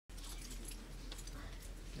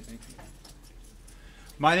Thank you.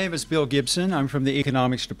 My name is Bill Gibson. I'm from the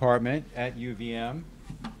Economics Department at UVM.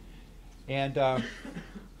 And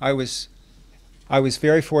I was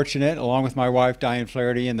very fortunate, along with my wife, Diane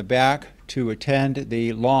Flaherty, in the back to attend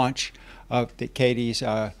the launch of the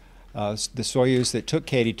Soyuz that took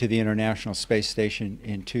Cady to the International Space Station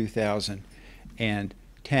in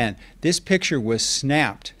 2010. This picture was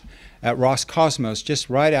snapped at Roscosmos, just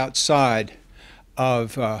right outside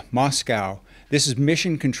of Moscow. This is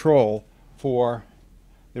mission control for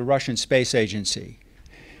the Russian Space Agency.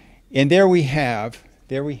 And there we have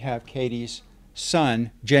Cady's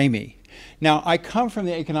son, Jamie. Now, I come from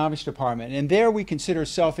the Economics Department, and there we consider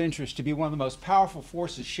self-interest to be one of the most powerful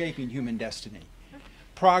forces shaping human destiny,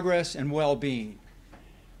 progress and well-being.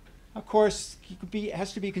 Of course, it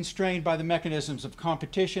has to be constrained by the mechanisms of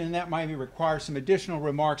competition, and that might require some additional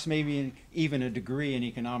remarks, maybe even a degree in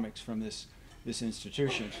economics from this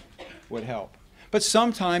institution would help. But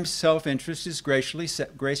sometimes self-interest is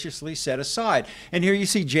graciously set aside. And here you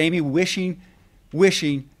see Jamie wishing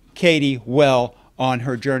Cady well on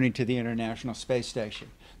her journey to the International Space Station.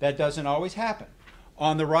 That doesn't always happen.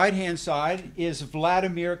 On the right-hand side is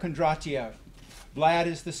Vladimir Kondratiev. Vlad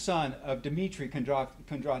is the son of Dmitry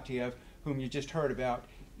Kondratiev, whom you just heard about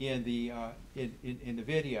in the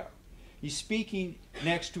video. He's speaking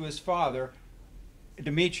next to his father,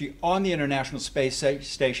 Dmitry, on the International Space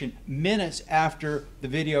Station minutes after the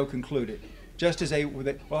video concluded. Just as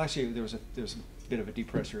well, actually, there was a bit of a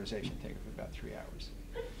depressurization taken for about 3 hours.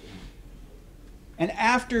 And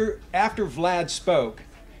after Vlad spoke,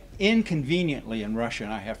 inconveniently in Russian,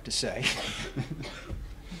 I have to say,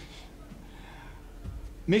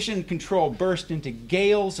 Mission Control burst into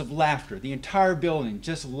gales of laughter, the entire building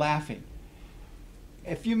just laughing.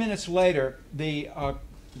 A few minutes later, the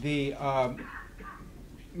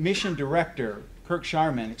mission director, Kirk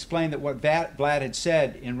Sharman, explained that what Vlad had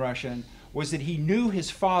said in Russian was that he knew his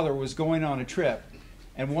father was going on a trip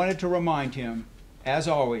and wanted to remind him, as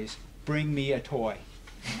always, bring me a toy.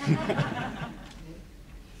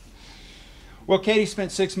 Well, Cady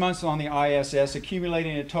spent 6 months on the ISS,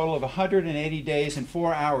 accumulating a total of 180 days and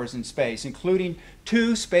 4 hours in space, including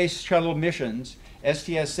 2 Space Shuttle missions,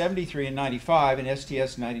 STS-73 in 95 and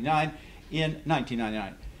STS-99 in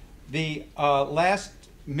 1999. The last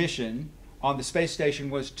mission on the space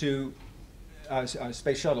station was to,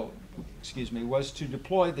 Space Shuttle, was to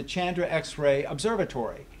deploy the Chandra X-ray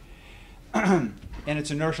Observatory and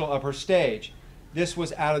its inertial upper stage. This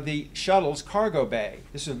was out of the shuttle's cargo bay.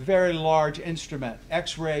 This is a very large instrument,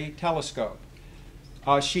 X-ray telescope.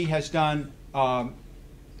 She did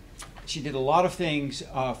a lot of things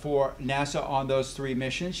for NASA on those 3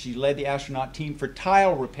 missions. She led the astronaut team for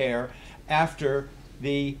tile repair after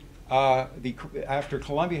after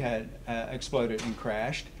Columbia had exploded and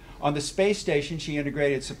crashed. On the space station, she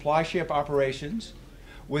integrated supply ship operations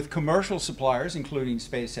with commercial suppliers, including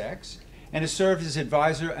SpaceX, and has served as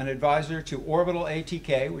an advisor to Orbital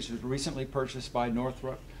ATK, which was recently purchased by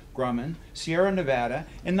Northrop Grumman, Sierra Nevada,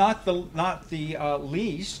 and not the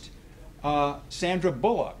least, Sandra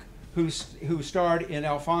Bullock, who starred in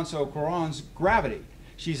Alfonso Cuarón's Gravity.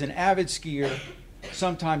 She's an avid skier,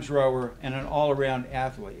 sometimes rower, and an all-around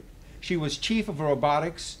athlete. She was chief of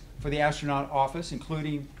robotics for the astronaut office,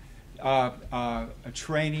 including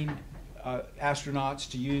training astronauts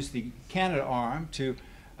to use the Canadarm to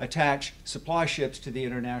attach supply ships to the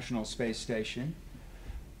International Space Station.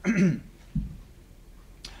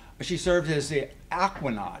 She served as the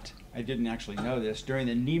aquanaut, I didn't actually know this, during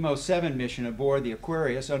the Nemo 7 mission aboard the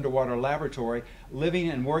Aquarius underwater laboratory, living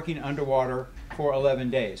and working underwater for 11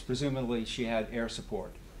 days. Presumably she had air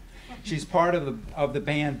support. She's part of the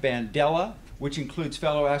band Bandela, which includes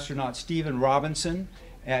fellow astronaut Stephen Robinson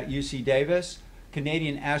at UC Davis,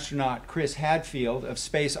 Canadian astronaut Chris Hadfield of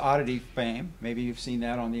Space Oddity fame, maybe you've seen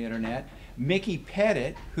that on the internet, Mickey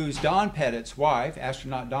Pettit, who's Don Pettit's wife,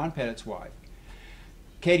 astronaut Don Pettit's wife.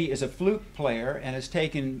 Cady is a flute player and has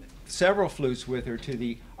taken several flutes with her to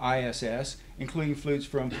the ISS, including flutes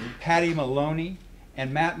from Patty Maloney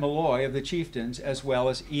and Matt Malloy of the Chieftains, as well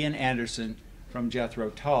as Ian Anderson from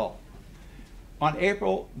Jethro Tull. On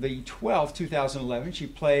April the 12th, 2011, she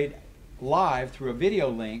played live through a video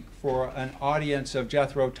link for an audience of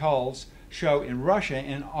Jethro Tull's show in Russia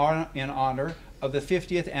in honor of the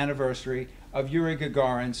 50th anniversary of Yuri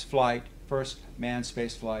Gagarin's flight, first manned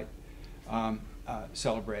space flight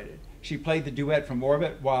celebrated. She played the duet from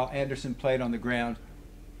orbit while Anderson played on the ground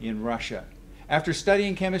in Russia. After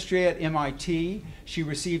studying chemistry at MIT, she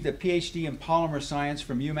received a PhD in polymer science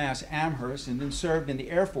from UMass Amherst and then served in the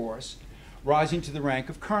Air Force, rising to the rank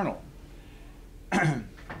of colonel.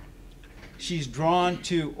 She's drawn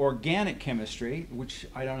to organic chemistry, which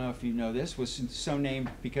I don't know if you know this, was so named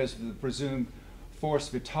because of the presumed force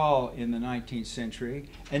vitale in the 19th century,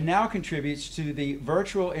 and now contributes to the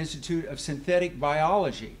Virtual Institute of Synthetic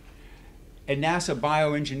Biology, a NASA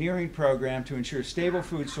bioengineering program to ensure stable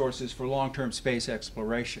food sources for long-term space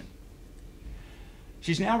exploration.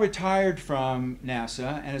 She's now retired from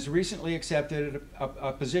NASA and has recently accepted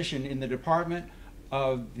a position in the Department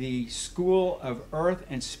of the School of Earth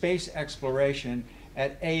and Space Exploration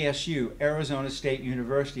at ASU, Arizona State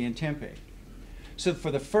University in Tempe. So for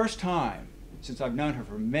the first time, since I've known her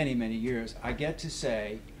for many, many years, I get to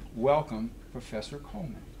say, welcome, Professor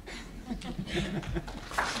Coleman. Can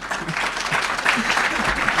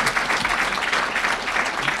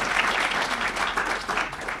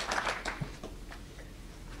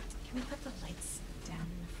we put the lights down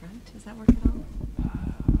in the front? Does that work at all?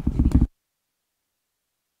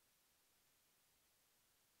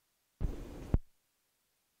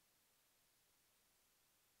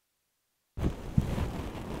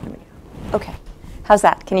 Okay, how's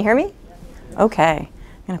that? Can you hear me? Okay, I'm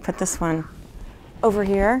gonna put this one over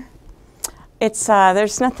here. It's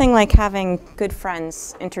there's nothing like having good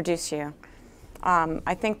friends introduce you.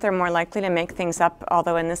 I think they're more likely to make things up,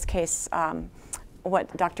 although in this case,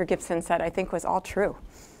 what Dr. Gibson said I think was all true.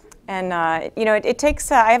 And you know, it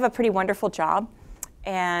takes, I have a pretty wonderful job,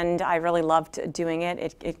 and I really loved doing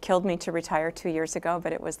it. It killed me to retire 2 years ago,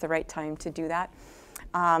 but it was the right time to do that.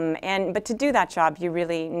 But to do that job, you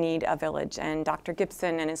really need a village. And Dr.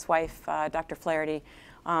 Gibson and his wife, Dr. Flaherty,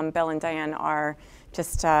 Bill and Diane, are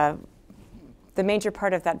just the major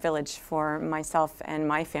part of that village for myself and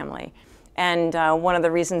my family. And one of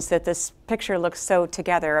the reasons that this picture looks so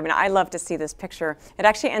together, I mean, I love to see this picture. It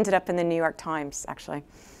actually ended up in the New York Times, actually.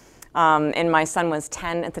 And my son was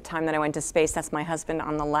 10 at the time that I went to space. That's my husband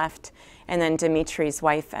on the left. And then Dimitri's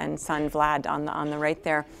wife and son, Vlad, on the right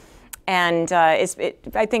there. And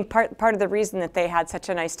I think part of the reason that they had such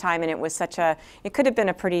a nice time, and it was it could have been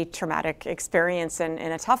a pretty traumatic experience and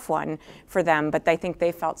a tough one for them, but I think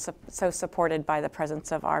they felt so supported by the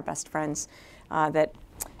presence of our best friends that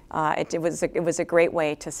it was a great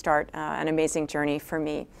way to start an amazing journey for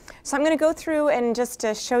me. So I'm going to go through and just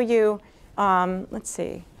show you, let's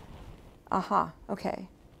see. Okay.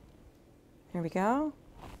 Here we go.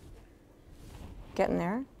 Getting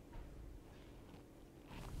there.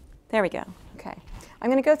 There we go. Okay. I'm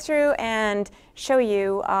going to go through and show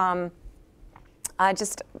you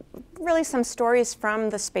just really some stories from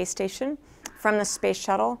the space station, from the Space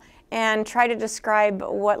Shuttle, and try to describe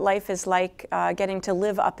what life is like getting to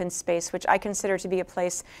live up in space, which I consider to be a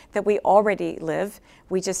place that we already live.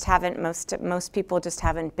 We just haven't, most people just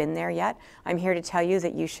haven't been there yet. I'm here to tell you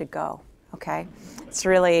that you should go, okay? It's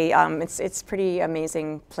really, it's a pretty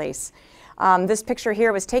amazing place. This picture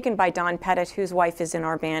here was taken by Don Pettit, whose wife is in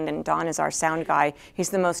our band, and Don is our sound guy. He's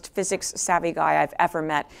the most physics-savvy guy I've ever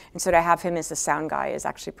met, and so to have him as the sound guy is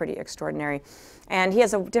actually pretty extraordinary. And he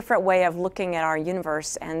has a different way of looking at our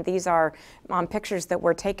universe, and these are pictures that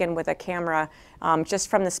were taken with a camera just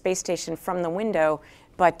from the space station from the window,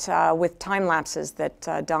 but with time lapses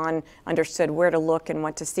that Don understood where to look and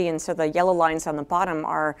what to see. And so the yellow lines on the bottom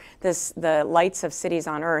are the lights of cities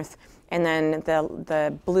on Earth. And then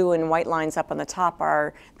the blue and white lines up on the top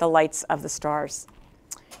are the lights of the stars.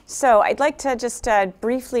 So I'd like to just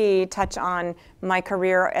briefly touch on my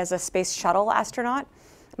career as a space shuttle astronaut.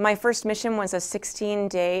 My first mission was a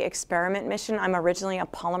 16-day experiment mission. I'm originally a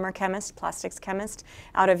polymer chemist, plastics chemist,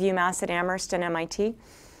 out of UMass at Amherst and MIT.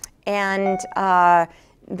 And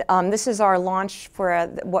this is our launch for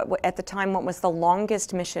what at the time what was the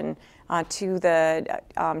longest mission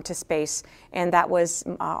to space, and that was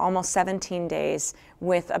almost 17 days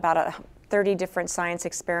with about 30 different science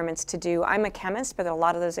experiments to do. I'm a chemist, but a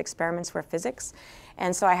lot of those experiments were physics,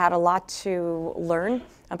 and so I had a lot to learn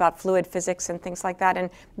about fluid physics and things like that. And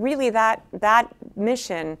really, that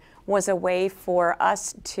mission was a way for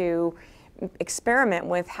us to experiment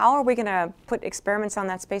with how are we going to put experiments on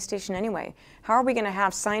that space station anyway? How are we going to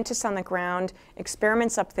have scientists on the ground,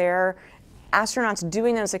 experiments up there, astronauts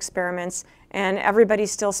doing those experiments, and everybody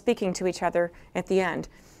still speaking to each other at the end?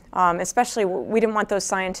 Especially, we didn't want those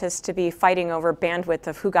scientists to be fighting over bandwidth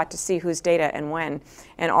of who got to see whose data and when.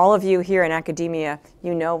 And all of you here in academia,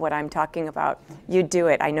 you know what I'm talking about. You'd do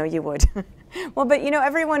it. I know you would. Well, but you know,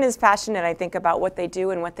 everyone is passionate, I think, about what they do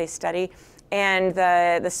and what they study. And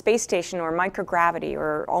the space station, or microgravity,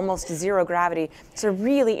 or almost zero gravity, it's a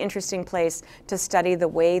really interesting place to study the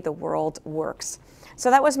way the world works. So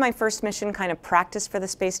that was my first mission, kind of practice for the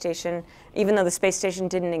space station, even though the space station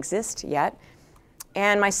didn't exist yet.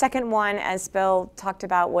 And my second one, as Bill talked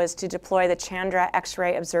about, was to deploy the Chandra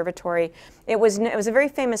X-ray Observatory. It was a very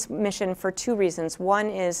famous mission for two reasons. One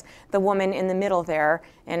is the woman in the middle there,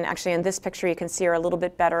 and actually in this picture you can see her a little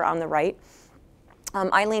bit better on the right.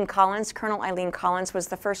 Eileen Collins, Colonel Eileen Collins, was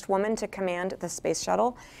the first woman to command the Space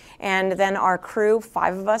Shuttle. And then our crew,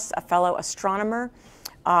 5 of us, a fellow astronomer,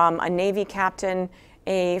 a Navy captain,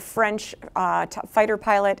 a French fighter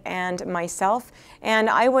pilot, and myself. And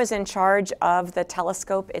I was in charge of the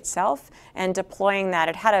telescope itself and deploying that.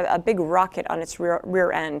 It had a big rocket on its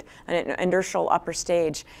rear end, an inertial upper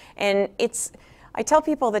stage. And I tell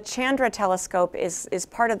people the Chandra telescope is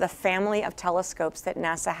part of the family of telescopes that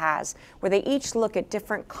NASA has, where they each look at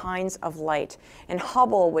different kinds of light. And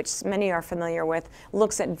Hubble, which many are familiar with,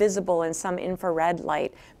 looks at visible and some infrared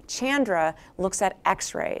light. Chandra looks at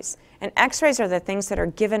X-rays. And X-rays are the things that are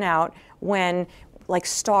given out when like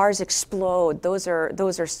stars explode. Those are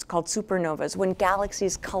called supernovas. When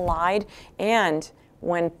galaxies collide and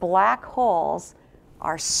when black holes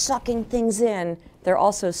are sucking things in, they're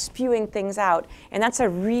also spewing things out. And that's a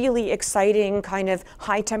really exciting kind of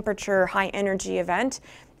high temperature, high energy event.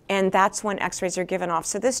 And that's when X-rays are given off.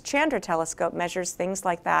 So this Chandra telescope measures things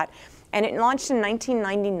like that. And it launched in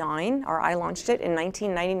 1999, or I launched it in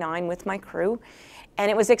 1999 with my crew.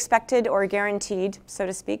 And it was expected or guaranteed, so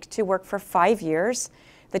to speak, to work for 5 years.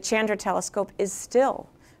 The Chandra telescope is still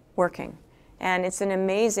working. And it's an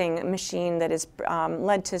amazing machine that has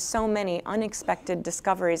led to so many unexpected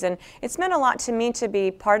discoveries. And it's meant a lot to me to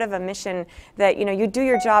be part of a mission that, you do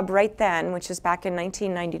your job right then, which is back in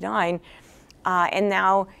 1999. And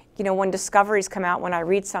now, when discoveries come out, when I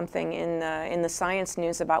read something in the science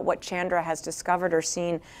news about what Chandra has discovered or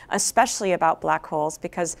seen, especially about black holes,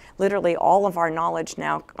 because literally all of our knowledge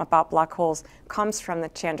now about black holes comes from the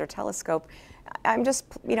Chandra telescope, I'm just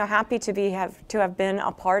happy to have been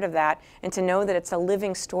a part of that and to know that it's a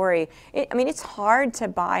living story. It's hard to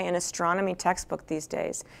buy an astronomy textbook these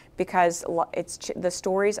days because the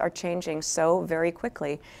stories are changing so very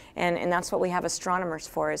quickly, and that's what we have astronomers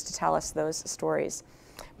for, is to tell us those stories.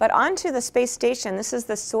 But onto the space station. This is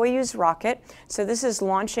the Soyuz rocket. So this is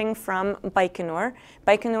launching from Baikonur.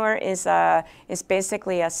 Baikonur is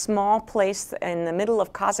basically a small place in the middle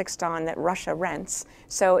of Kazakhstan that Russia rents.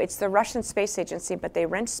 So it's the Russian Space Agency, but they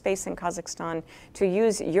rent space in Kazakhstan to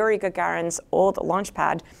use Yuri Gagarin's old launch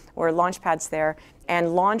pad, or launch pads there,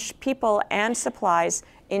 and launch people and supplies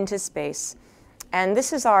into space. And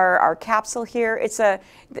this is our capsule here.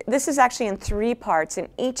 This is actually in 3 parts, and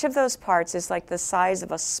each of those parts is like the size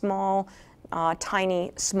of a small,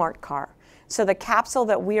 tiny smart car. So the capsule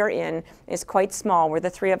that we are in is quite small, where the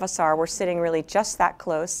 3 of us are. We're sitting really just that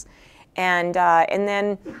close. And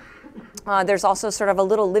then there's also sort of a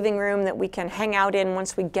little living room that we can hang out in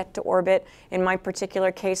once we get to orbit. In my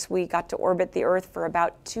particular case, we got to orbit the Earth for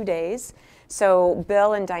about 2 days. So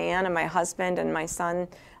Bill and Diana, my husband, and my son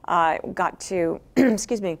got to,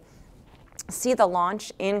 excuse me, see the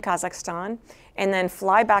launch in Kazakhstan and then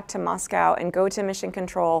fly back to Moscow and go to mission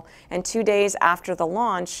control. And 2 days after the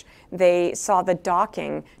launch, they saw the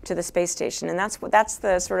docking to the space station. And that's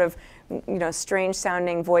the sort of strange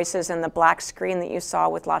sounding voices and the black screen that you saw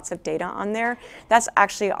with lots of data on there. That's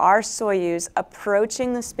actually our Soyuz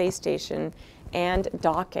approaching the space station and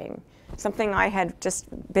docking. Something I had just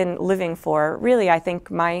been living for, really, I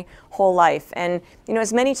think, my whole life. And,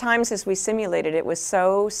 as many times as we simulated, it was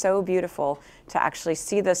so, so beautiful to actually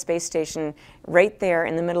see the space station right there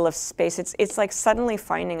in the middle of space. It's like suddenly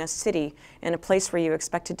finding a city in a place where you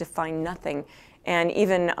expected to find nothing. And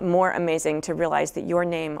even more amazing to realize that your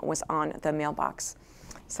name was on the mailbox.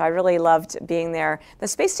 So I really loved being there. The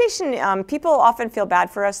space station, people often feel bad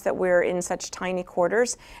for us that we're in such tiny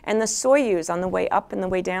quarters. And the Soyuz on the way up and the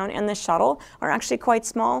way down and the shuttle are actually quite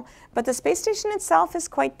small. But the space station itself is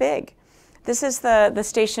quite big. This is the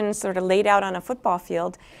station sort of laid out on a football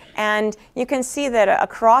field. And you can see that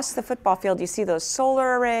across the football field, you see those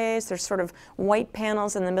solar arrays. There's sort of white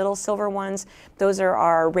panels in the middle, silver ones. Those are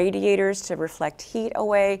our radiators to reflect heat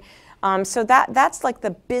away. So that's like the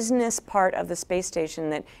business part of the space station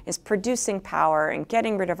that is producing power and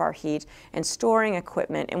getting rid of our heat and storing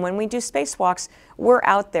equipment. And when we do spacewalks, we're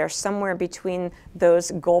out there somewhere between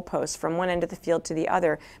those goalposts from one end of the field to the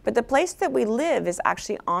other. But the place that we live is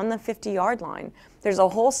actually on the 50-yard line. There's a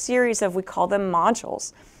whole series of, we call them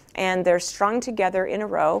modules, and they're strung together in a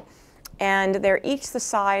row, and they're each the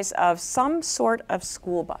size of some sort of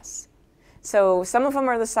school bus. So some of them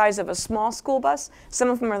are the size of a small school bus, some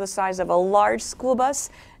of them are the size of a large school bus,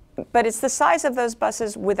 but it's the size of those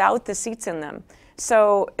buses without the seats in them.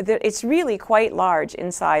 So it's really quite large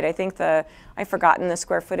inside. I think I've forgotten the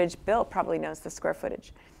square footage. Bill probably knows the square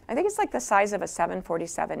footage. I think it's like the size of a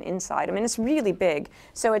 747 inside. I mean, it's really big.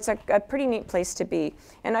 So it's a pretty neat place to be.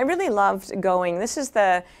 And I really loved going. This is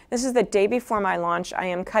the day before my launch. I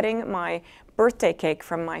am cutting my birthday cake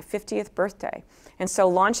from my 50th birthday. And so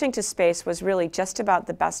launching to space was really just about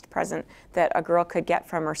the best present that a girl could get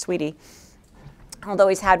from her sweetie. Although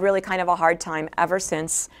he's had really kind of a hard time ever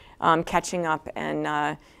since catching up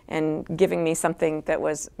and giving me something that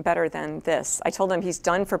was better than this. I told him he's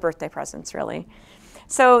done for birthday presents, really.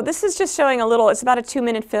 So this is just showing a little, it's about a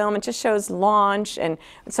 2-minute film. It just shows launch. And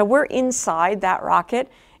so we're inside that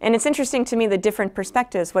rocket. And it's interesting to me the different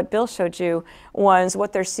perspectives. What Bill showed you was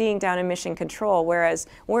what they're seeing down in mission control, whereas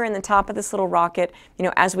we're in the top of this little rocket. You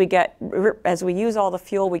know, as we use all the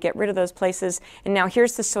fuel, we get rid of those places. And now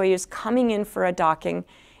here's the Soyuz coming in for a docking.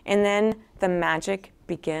 And then the magic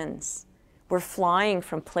begins. We're flying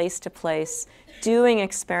from place to place, doing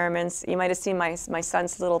experiments. You might have seen my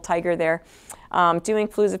son's little tiger there, doing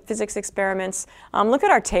physics experiments. Look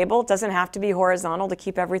at our table. It doesn't have to be horizontal to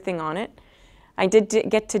keep everything on it. I did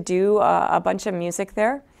get to do a bunch of music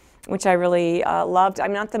there, which I really loved.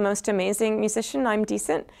 I'm not the most amazing musician. I'm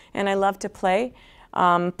decent, and I love to play.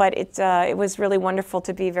 But it was really wonderful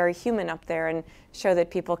to be very human up there and show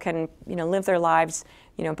that people can, you know, live their lives,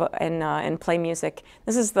 you know, and play music.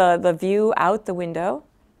 This is the view out the window.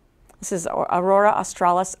 This is Aurora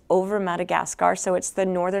Australis over Madagascar, so it's the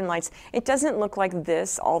northern lights. It doesn't look like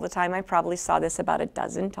this all the time. I probably saw this about a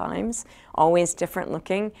dozen times, always different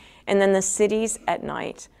looking. And then the cities at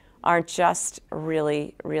night are just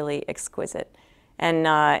really, really exquisite. And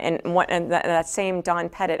that same Don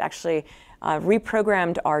Pettit actually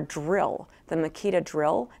reprogrammed our drill, the Makita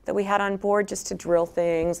drill that we had on board just to drill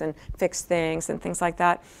things and fix things and things like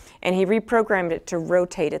that. And he reprogrammed it to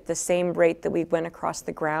rotate at the same rate that we went across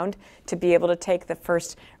the ground to be able to take the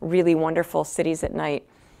first really wonderful cities at night.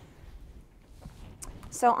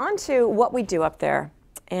 So on to what we do up there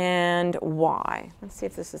and why. Let's see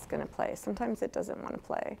if this is going to play. Sometimes it doesn't want to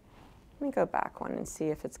play. Let me go back one and see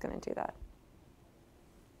if it's going to do that.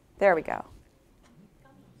 There we go.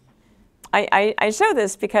 I show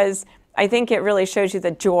this because I think it really shows you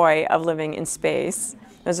the joy of living in space.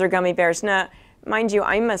 Those are gummy bears. Now, mind you,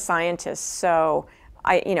 I'm a scientist, so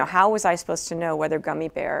how was I supposed to know whether gummy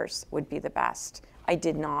bears would be the best? I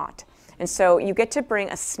did not. And so you get to bring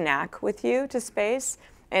a snack with you to space,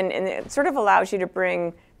 and it sort of allows you to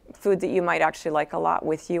bring food that you might actually like a lot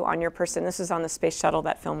with you on your person. This is on the Space Shuttle,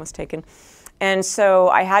 that film was taken. And so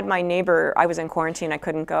I had my neighbor, I was in quarantine, I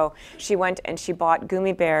couldn't go. She went and she bought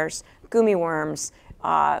gummy bears, gummy worms,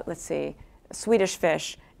 let's see, Swedish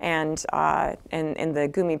fish, and the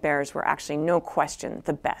gummy bears were actually, no question,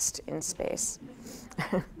 the best in space.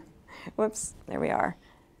 Whoops, there we are.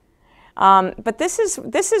 But this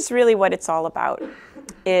is really what it's all about,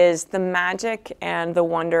 is the magic and the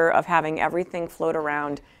wonder of having everything float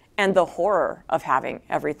around and the horror of having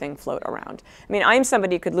everything float around. I mean, I'm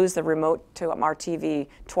somebody who could lose the remote to our TV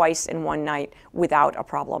twice in one night without a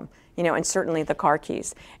problem, and certainly the car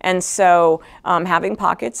keys. And so having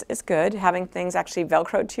pockets is good. Having things actually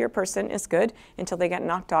Velcroed to your person is good until they get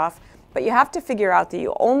knocked off. But you have to figure out that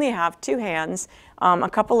you only have 2 hands, a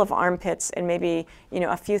couple of armpits, and maybe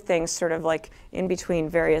a few things sort of like in between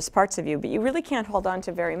various parts of you. But you really can't hold on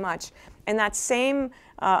to very much. And that same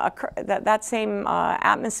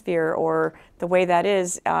atmosphere, or the way that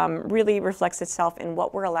is, really reflects itself in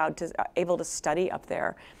what we're able to study up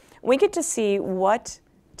there. We get to see what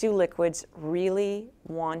do liquids really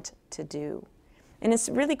want to do. And it's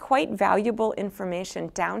really quite valuable information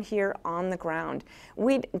down here on the ground.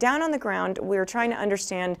 Down on the ground, we're trying to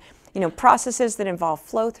understand, processes that involve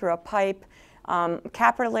flow through a pipe,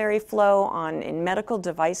 capillary flow in medical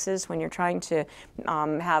devices when you're trying to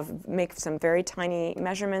make some very tiny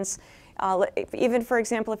measurements. Even, for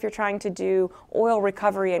example, if you're trying to do oil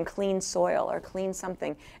recovery and clean soil or clean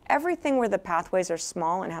something, everything where the pathways are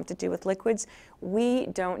small and have to do with liquids, we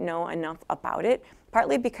don't know enough about it.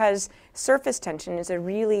 Partly because surface tension is a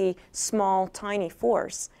really small, tiny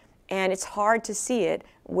force, and it's hard to see it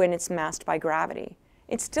when it's masked by gravity.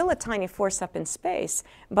 It's still a tiny force up in space,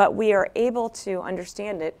 but we are able to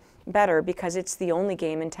understand it better because it's the only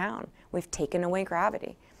game in town. We've taken away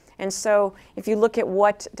gravity. And so if you look at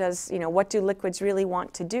what do liquids really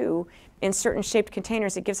want to do, in certain shaped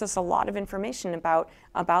containers, it gives us a lot of information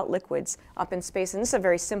about liquids up in space. And this is a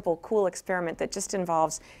very simple, cool experiment that just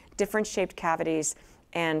involves different shaped cavities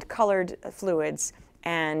and colored fluids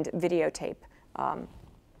and videotape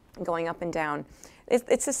going up and down.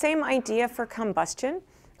 It's the same idea for combustion.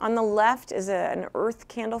 On the left is an earth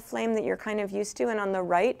candle flame that you're kind of used to, and on the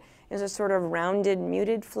right is a sort of rounded,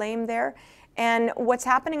 muted flame there. And what's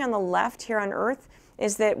happening on the left here on Earth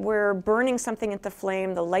is that we're burning something at the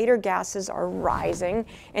flame, the lighter gases are rising,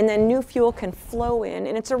 and then new fuel can flow in,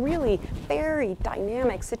 and it's a really very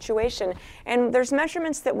dynamic situation. And there's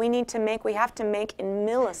measurements that we need to make, we have to make in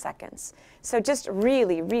milliseconds. So just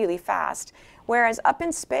really, really fast. Whereas up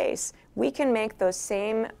in space, we can make those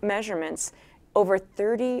same measurements over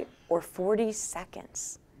 30 or 40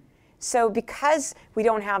 seconds. So because we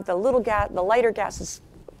don't have the lighter gases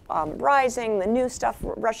rising, the new stuff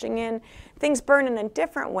rushing in, things burn in a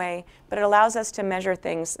different way, but it allows us to measure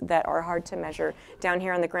things that are hard to measure down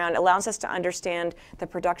here on the ground. It allows us to understand the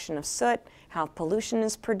production of soot, how pollution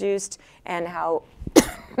is produced, and how,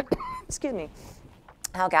 excuse me,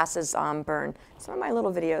 how gases burn. Some of my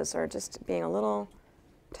little videos are just being a little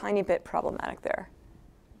tiny bit problematic there.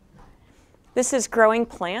 This is growing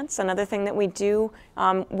plants, another thing that we do.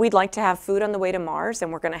 We'd like to have food on the way to Mars,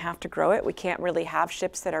 and we're going to have to grow it. We can't really have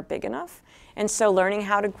ships that are big enough. And so learning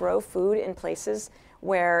how to grow food in places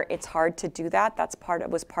where it's hard to do that,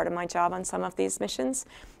 was part of my job on some of these missions,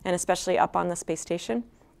 and especially up on the space station.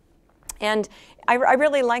 And I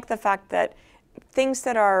really like the fact that things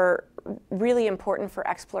that are really important for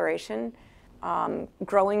exploration,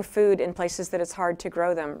 growing food in places that it's hard to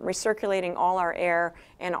grow them, recirculating all our air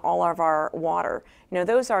and all of our water. You know,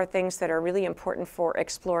 those are things that are really important for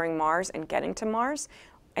exploring Mars and getting to Mars.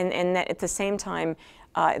 And at the same time,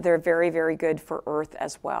 they're very, very good for Earth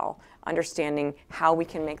as well, understanding how we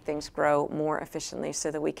can make things grow more efficiently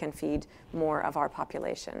so that we can feed more of our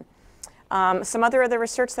population. Some other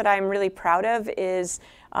research that I'm really proud of is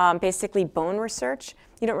basically bone research.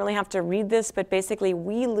 You don't really have to read this, but basically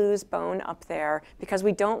we lose bone up there because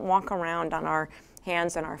we don't walk around on our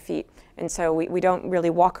hands and our feet. And so we don't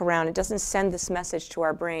really walk around. It doesn't send this message to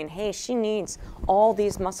our brain, hey, she needs all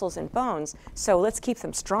these muscles and bones, so let's keep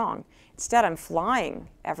them strong. Instead, I'm flying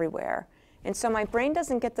everywhere. And so my brain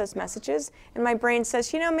doesn't get those messages, and my brain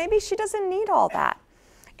says, you know, maybe she doesn't need all that.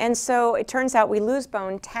 And so it turns out we lose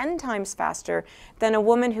bone 10 times faster than a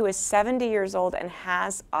woman who is 70 years old and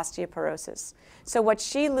has osteoporosis. So what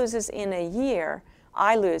she loses in a year,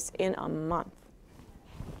 I lose in a month.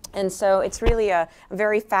 And so it's really a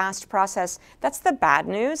very fast process. That's the bad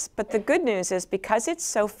news, but the good news is because it's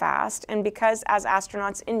so fast and because as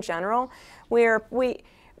astronauts in general,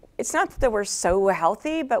 it's not that we're so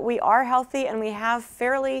healthy, but we are healthy and we have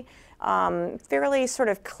fairly sort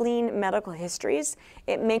of clean medical histories.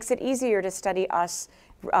 It makes it easier to study us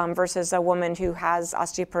versus a woman who has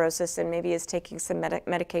osteoporosis and maybe is taking some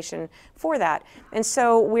medication for that. And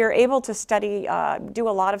so we're able to study, do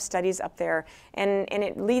a lot of studies up there, and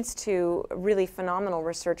it leads to really phenomenal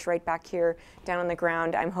research right back here down on the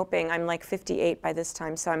ground. I'm like 58 by this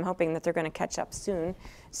time, so I'm hoping that they're going to catch up soon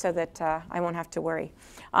so that I won't have to worry.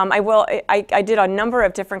 I did a number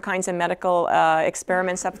of different kinds of medical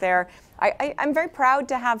experiments up there. I'm very proud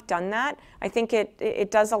to have done that. I think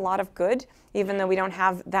it does a lot of good. Even though we don't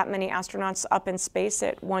have that many astronauts up in space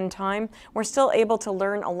at one time, we're still able to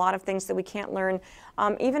learn a lot of things that we can't learn,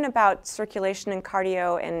 even about circulation and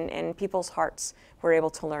cardio and people's hearts we're able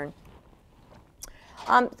to learn.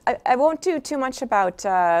 I won't do too much about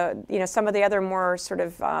some of the other more sort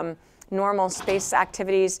of normal space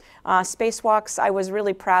activities. Spacewalks, I was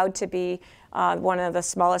really proud to be one of the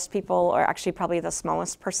smallest people, or actually probably the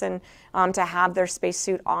smallest person, to have their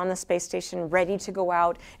spacesuit on the space station ready to go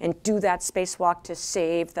out and do that spacewalk to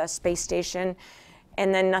save the space station.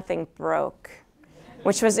 And then nothing broke,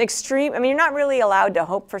 which was extreme. I mean, you're not really allowed to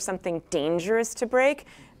hope for something dangerous to break,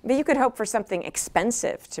 but you could hope for something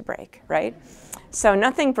expensive to break, right? So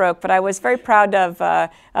nothing broke, but I was very proud of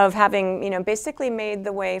having, basically made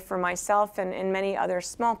the way for myself and many other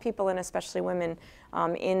small people, and especially women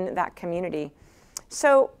in that community.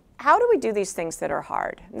 So how do we do these things that are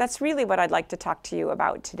hard? That's really what I'd like to talk to you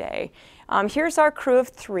about today. Here's our crew of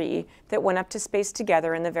 3 that went up to space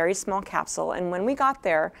together in the very small capsule, and when we got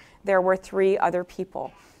there, there were 3 other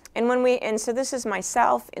people. And so this is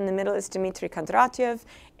myself, in the middle is Dmitry Kondratyev,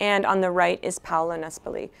 and on the right is Paula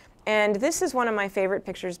Nespoli. And this is one of my favorite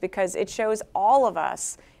pictures because it shows all of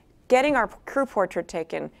us getting our crew portrait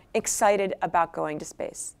taken, excited about going to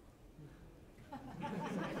space.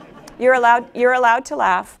 You're allowed to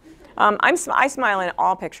laugh. I smile in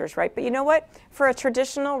all pictures, right? But you know what? For a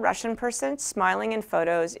traditional Russian person, smiling in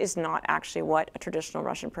photos is not actually what a traditional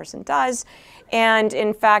Russian person does. And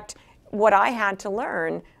in fact, what I had to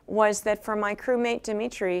learn was that for my crewmate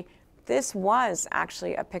Dmitry, this was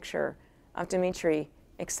actually a picture of Dmitry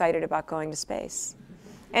excited about going to space.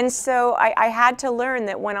 And so I had to learn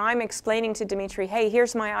that when I'm explaining to Dmitry, hey,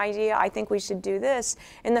 here's my idea, I think we should do this,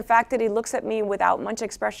 and the fact that he looks at me without much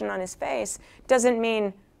expression on his face doesn't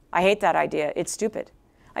mean I hate that idea, it's stupid.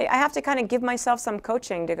 I have to kind of give myself some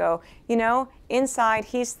coaching to go, you know, inside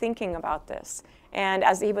he's thinking about this. And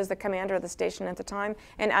as he was the commander of the station at the time,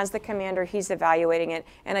 and as the commander, he's evaluating it,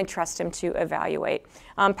 and I trust him to evaluate.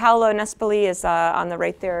 Paolo Nespoli is on the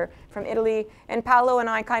right there from Italy, and Paolo and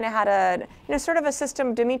I kind of had a, you know, sort of a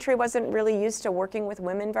system. Dimitri wasn't really used to working with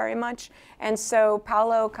women very much, and so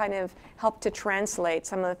Paolo kind of helped to translate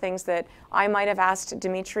some of the things that I might have asked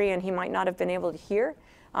Dimitri, and he might not have been able to hear,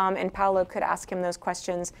 and Paolo could ask him those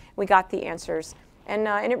questions. We got the answers. And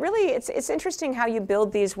it really, it's interesting how you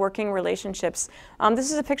build these working relationships. This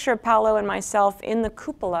is a picture of Paolo and myself in the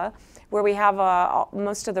cupola, where we have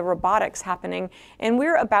most of the robotics happening. And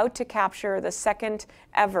we're about to capture the second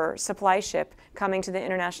ever supply ship coming to the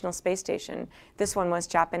International Space Station. This one was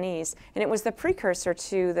Japanese. And it was the precursor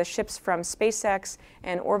to the ships from SpaceX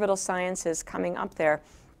and Orbital Sciences coming up there.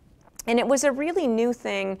 And it was a really new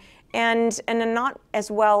thing and a not as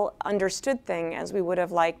well understood thing as we would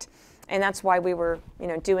have liked. And that's why we were, you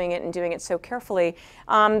know, doing it so carefully.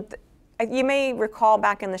 You may recall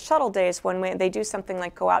back in the shuttle days when they do something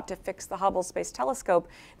like go out to fix the Hubble Space Telescope.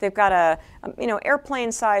 They've got a you know,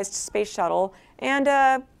 airplane-sized space shuttle and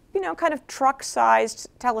a, you know, kind of truck-sized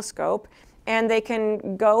telescope, and they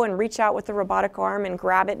can go and reach out with the robotic arm and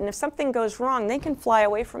grab it. And if something goes wrong, they can fly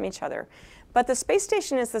away from each other. But the space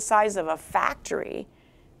station is the size of a factory,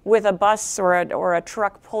 with a bus or a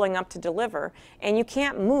truck pulling up to deliver, and you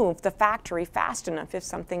can't move the factory fast enough if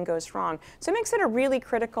something goes wrong. So it makes it a really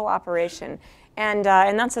critical operation, and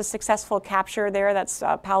that's a successful capture there. That's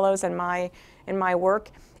Paolo's and my work.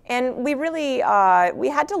 And we really we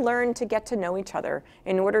had to learn to get to know each other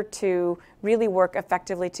in order to really work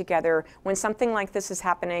effectively together when something like this is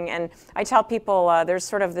happening. And I tell people there's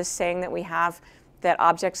sort of this saying that we have that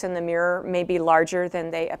objects in the mirror may be larger than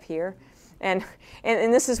they appear. And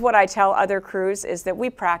this is what I tell other crews, is that we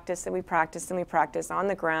practice and we practice and we practice on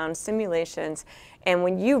the ground, simulations, and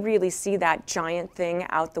when you really see that giant thing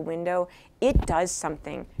out the window, it does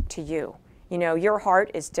something to you. You know, your heart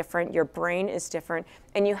is different, your brain is different,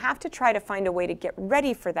 and you have to try to find a way to get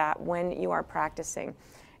ready for that when you are practicing.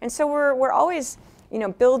 And so we're always, you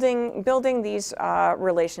know, building these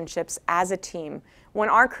relationships as a team. When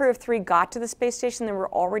our crew of 3 got to the space station, there were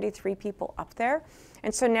already 3 people up there.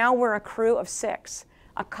 And so now we're a crew of 6.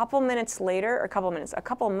 A couple months later,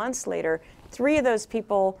 3 of those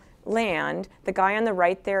people land. The guy on the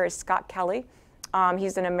right there is Scott Kelly.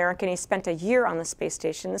 He's an American. He spent a year on the space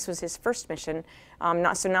station. This was his first mission,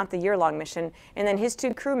 not the year-long mission. And then his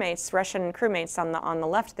 2 crewmates, Russian crewmates on the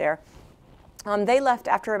left there, they left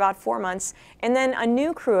after about 4 months. And then a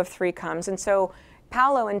new crew of 3 comes. And so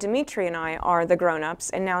Paolo and Dimitri and I are the grown-ups,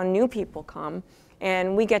 and now new people come.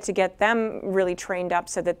 And we get to get them really trained up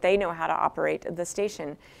so that they know how to operate the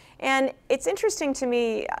station. And it's interesting to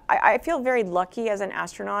me, I feel very lucky as an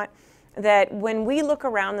astronaut that when we look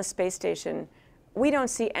around the space station, we don't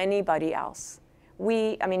see anybody else.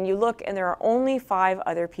 I mean, you look and there are only 5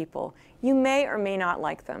 other people. You may or may not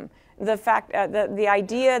like them. The fact, the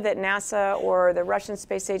idea that NASA or the Russian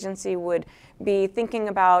Space Agency would be thinking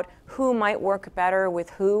about who might work better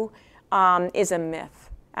with who is a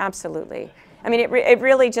myth, absolutely. I mean, it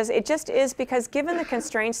really just is, because given the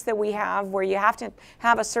constraints that we have, where you have to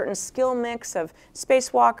have a certain skill mix of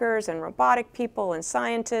spacewalkers and robotic people and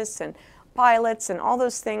scientists and pilots and all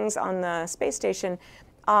those things on the space station,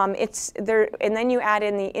 it's there, and then you add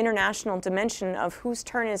in the international dimension of whose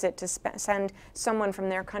turn is it to send someone from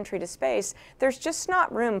their country to space. There's just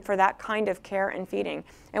not room for that kind of care and feeding,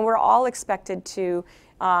 and we're all expected to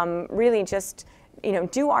really just, you know,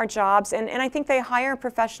 do our jobs, and I think they hire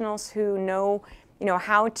professionals who know, you know,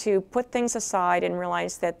 how to put things aside and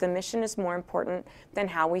realize that the mission is more important than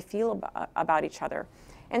how we feel about each other.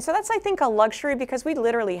 And so that's, I think, a luxury, because we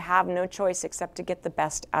literally have no choice except to get the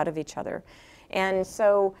best out of each other. And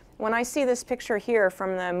so when I see this picture here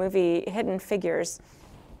from the movie Hidden Figures,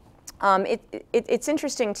 it's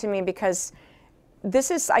interesting to me, because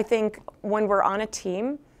this is, I think, when we're on a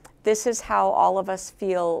team, this is how all of us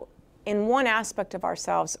feel in one aspect of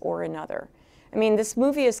ourselves or another. I mean, this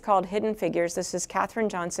movie is called Hidden Figures. This is Katherine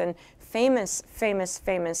Johnson, famous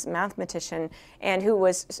mathematician, and who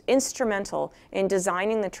was instrumental in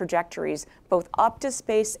designing the trajectories both up to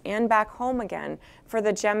space and back home again for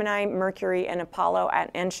the Gemini, Mercury, and Apollo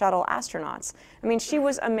and shuttle astronauts. I mean, she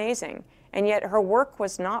was amazing, and yet her work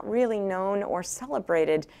was not really known or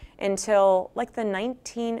celebrated until like the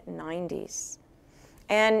 1990s.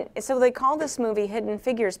 And so they call this movie Hidden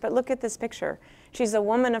Figures, but look at this picture. She's a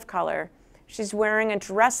woman of color. She's wearing a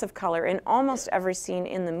dress of color in almost every scene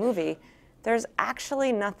in the movie. There's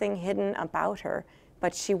actually nothing hidden about her,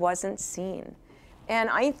 but she wasn't seen. And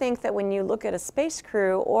I think that when you look at a space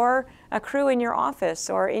crew or a crew in your office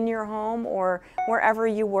or in your home or wherever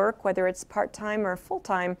you work, whether it's part-time or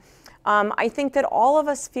full-time, I think that all of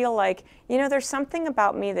us feel like, you know, there's something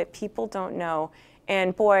about me that people don't know.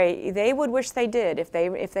 And boy, they would wish they did if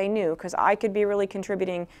they knew, because I could be really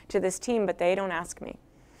contributing to this team, but they don't ask me.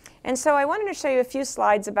 And so I wanted to show you a few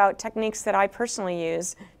slides about techniques that I personally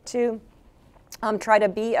use to try to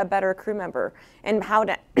be a better crew member and how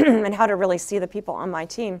to and how to really see the people on my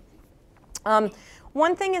team.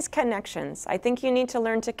 One thing is connections. I think you need to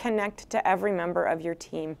learn to connect to every member of your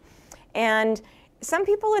team. And some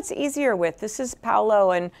people it's easier with. This is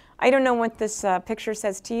Paolo, and I don't know what this picture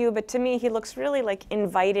says to you, but to me he looks really like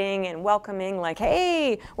inviting and welcoming, like,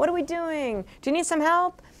 hey, what are we doing? Do you need some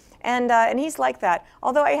help? And he's like that.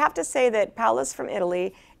 Although I have to say that Paolo's from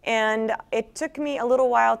Italy, and it took me a little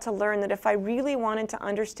while to learn that if I really wanted to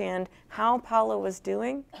understand how Paolo was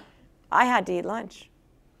doing, I had to eat lunch.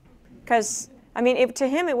 Because, I mean, to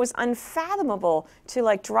him it was unfathomable to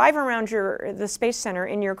like drive around the Space Center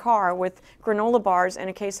in your car with granola bars and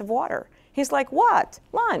a case of water. He's like, what?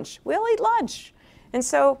 Lunch? We'll eat lunch. And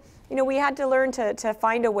so, you know, we had to learn to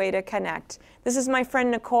find a way to connect. This is my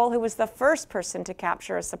friend Nicole, who was the first person to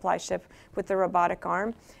capture a supply ship with the robotic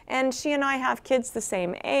arm. And she and I have kids the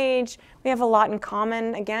same age. We have a lot in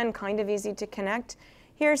common. Again, kind of easy to connect.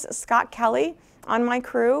 Here's Scott Kelly on my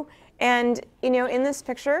crew. And, you know, in this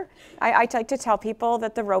picture, I like to tell people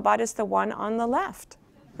that the robot is the one on the left,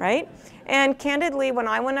 right? And candidly, when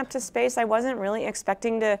I went up to space, I wasn't really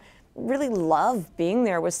expecting to really love being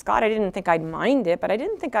there with Scott. I didn't think I'd mind it, but I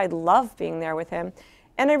didn't think I'd love being there with him.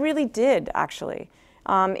 And I really did, actually.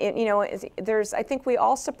 You know, I think we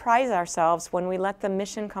all surprise ourselves when we let the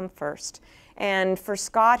mission come first. And for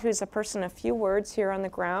Scott, who's a person of few words here on the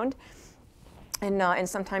ground, and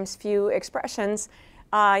sometimes few expressions,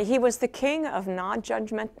 he was the king of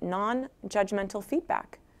non-judgmental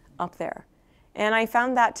feedback up there. And I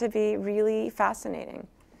found that to be really fascinating.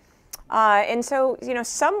 And so, you know,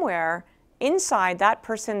 somewhere inside that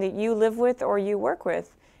person that you live with or you work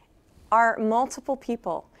with are multiple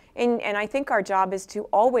people. And I think our job is to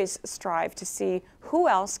always strive to see who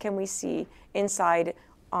else can we see inside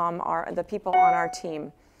the people on our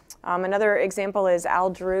team. Another example is Al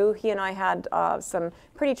Drew. He and I had some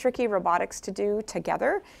pretty tricky robotics to do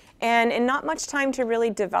together, and not much time to really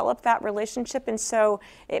develop that relationship. And so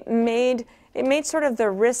it made sort of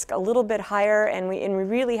the risk a little bit higher, and we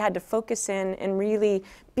really had to focus in and really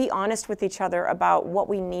be honest with each other about what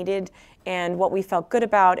we needed and what we felt good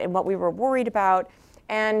about and what we were worried about.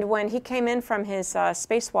 And when he came in from his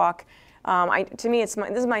spacewalk, to me, this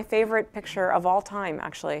is my favorite picture of all time,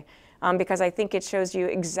 actually. Because I think it shows you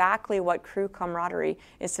exactly what crew camaraderie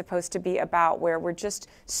is supposed to be about, where we're just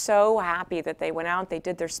so happy that they went out, they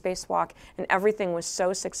did their spacewalk, and everything was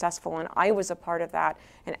so successful, and I was a part of that,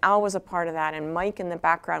 and Al was a part of that, and Mike in the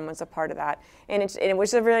background was a part of that. And it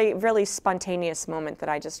was a really, really spontaneous moment that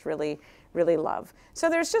I just really, really love. So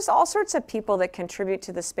there's just all sorts of people that contribute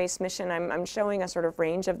to the space mission. I'm showing a sort of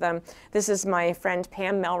range of them. This is my friend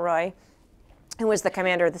Pam Melroy, who was the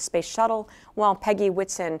commander of the Space Shuttle, while Peggy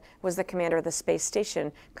Whitson was the commander of the space station.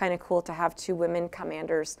 Kind of cool to have two women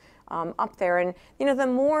commanders up there. And you know, the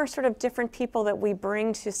more sort of different people that we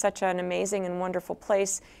bring to such an amazing and wonderful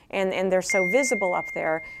place, and they're so visible up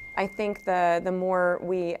there, I think the more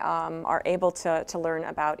we are able to learn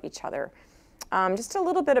about each other. Just a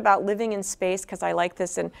little bit about living in space, because I like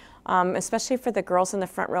this, and especially for the girls in the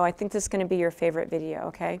front row, I think this is going to be your favorite video,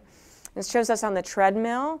 okay? This shows us on the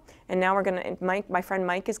treadmill, and now we're going to, my friend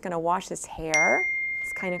Mike is going to wash his hair.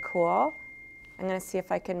 It's kind of cool. I'm going to see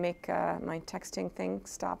if I can make my texting thing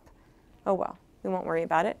stop. Oh well, we won't worry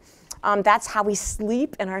about it. That's how we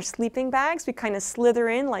sleep in our sleeping bags. We kind of slither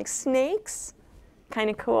in like snakes. Kind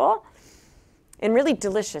of cool. And really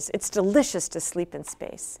delicious. It's delicious to sleep in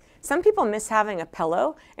space. Some people miss having a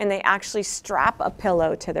pillow, and they actually strap a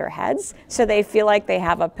pillow to their heads so they feel like they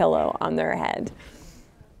have a pillow on their head.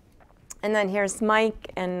 And then here's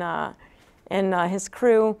Mike and his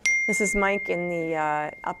crew. This is Mike in the,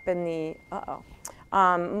 up in the,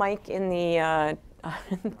 Mike in the,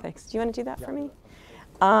 thanks. Do you want to do that for me?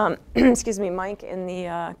 Excuse me, Mike in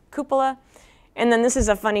the cupola. And then this is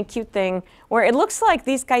a funny, cute thing where it looks like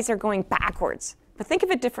these guys are going backwards. But think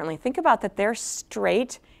of it differently. Think about that they're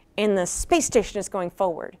straight and the space station is going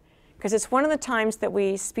forward. Because it's one of the times that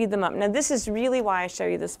we speed them up. Now this is really why I show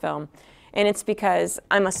you this film. And it's because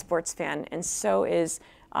I'm a sports fan, and so is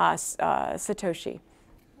Satoshi.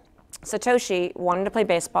 Satoshi wanted to play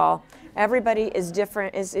baseball. Everybody is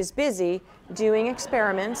different, is busy doing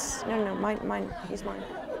experiments. No, mine, he's mine.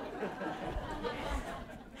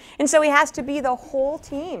 And so he has to be the whole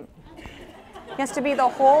team. He has to be the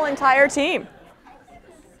whole entire team.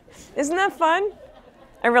 Isn't that fun?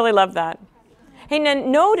 I really love that. Hey, now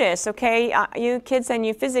notice, okay, you kids and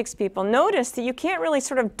you physics people, notice that you can't really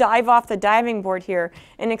sort of dive off the diving board here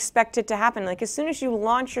and expect it to happen. Like as soon as you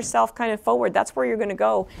launch yourself kind of forward, that's where you're going to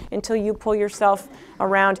go until you pull yourself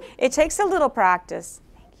around. It takes a little practice.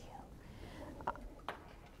 Thank you.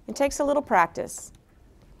 It takes a little practice.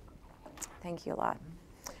 Thank you a lot.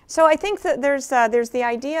 So I think that there's the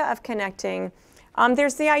idea of connecting.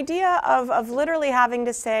 There's the idea of literally having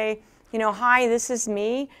to say, you know, hi, this is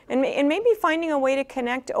me, and maybe finding a way to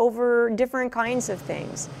connect over different kinds of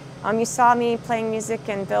things. You saw me playing music,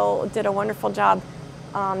 and Bill did a wonderful job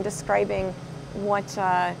describing what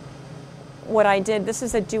I did. This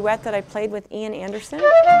is a duet that I played with Ian Anderson. He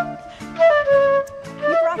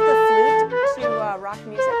brought the flute to rock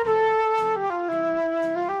music.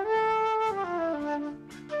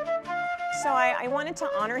 So I wanted to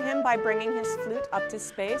honor him by bringing his flute up to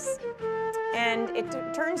space. And it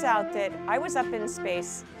turns out that I was up in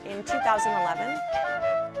space in 2011.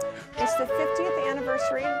 It's the 50th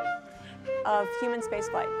anniversary of human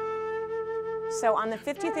spaceflight. So on the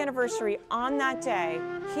 50th anniversary, on that day,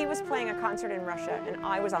 he was playing a concert in Russia, and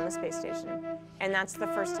I was on the space station. And that's the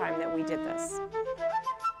first time that we did this.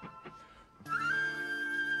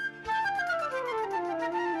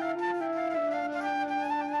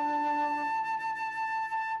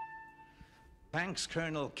 Thanks,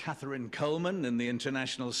 Colonel Catherine Coleman in the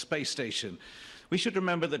International Space Station. We should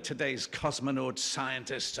remember that today's cosmonauts,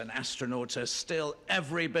 scientists, and astronauts are still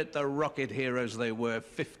every bit the rocket heroes they were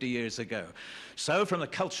 50 years ago. So, from the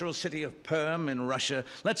cultural city of Perm in Russia,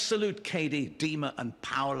 let's salute Cady, Dima, and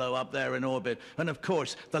Paolo up there in orbit, and of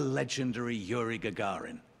course, the legendary Yuri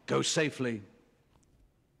Gagarin. Go safely.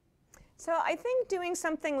 So I think doing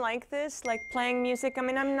something like this, like playing music, I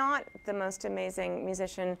mean, I'm not the most amazing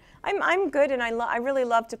musician. I'm good, and I really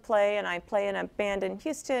love to play, and I play in a band in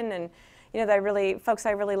Houston, and you know, folks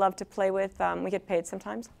I really love to play with. We get paid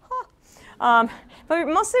sometimes. But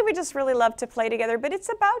mostly we just really love to play together, but it's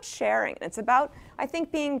about sharing. It's about, I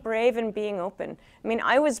think, being brave and being open. I mean,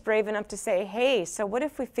 I was brave enough to say, hey, so what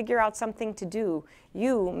if we figure out something to do?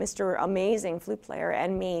 You, Mr. Amazing Flute Player,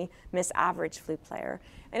 and me, Miss Average Flute Player.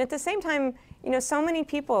 And at the same time, you know, so many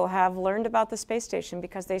people have learned about the space station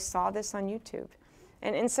because they saw this on YouTube.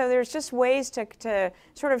 And so there's just ways to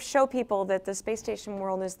sort of show people that the space station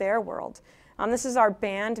world is their world. This is our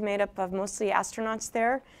band made up of mostly astronauts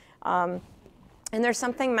there. And there's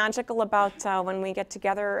something magical about when we get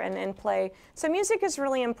together and play. So music is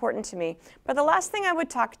really important to me. But the last thing I would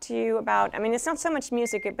talk to you about, I mean, it's not so much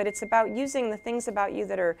music, but it's about using the things about you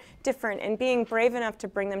that are different and being brave enough to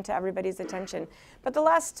bring them to everybody's attention. But the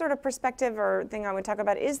last sort of perspective or thing I would talk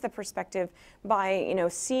about is the perspective by, you know,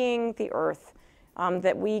 seeing the Earth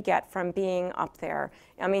that we get from being up there.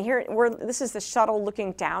 I mean, this is the shuttle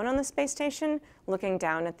looking down on the space station, looking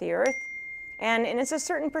down at the Earth. And it's a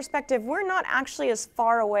certain perspective. We're not actually as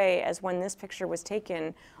far away as when this picture was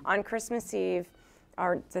taken on Christmas Eve,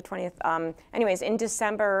 or the 20th, anyways, in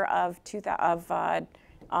December of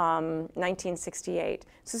 1968.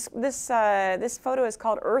 So this photo is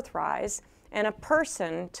called Earthrise, and a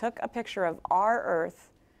person took a picture of our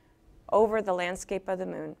Earth over the landscape of the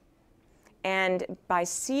moon. And by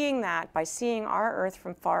seeing that, by seeing our Earth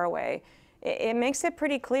from far away, it makes it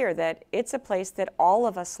pretty clear that it's a place that all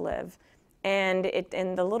of us live. And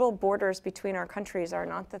the little borders between our countries are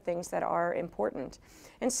not the things that are important.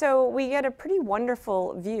 And so we get a pretty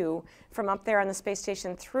wonderful view from up there on the space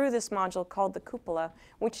station through this module called the cupola,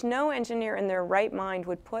 which no engineer in their right mind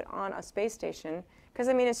would put on a space station, because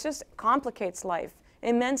I mean, it just complicates life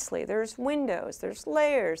immensely. There's windows, there's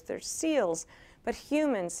layers, there's seals, but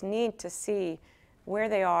humans need to see where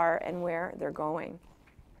they are and where they're going.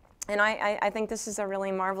 And I think this is a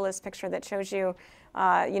really marvelous picture that shows you,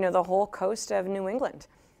 you know, the whole coast of New England.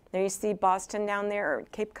 There you see Boston down there, or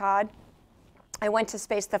Cape Cod. I went to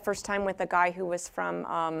space the first time with a guy who was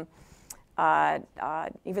from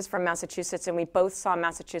Massachusetts, and we both saw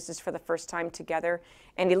Massachusetts for the first time together.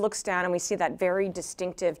 And he looks down, and we see that very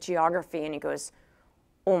distinctive geography, and he goes,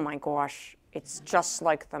 "Oh my gosh, it's just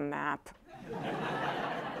like the map."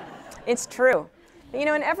 It's true. You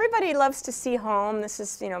know, and everybody loves to see home. This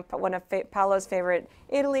is, you know, one of Paolo's favorite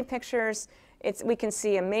Italy pictures. We can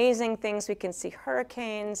see amazing things. We can see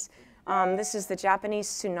hurricanes. This is the Japanese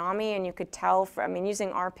tsunami, and you could tell, I mean,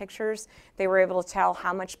 using our pictures, they were able to tell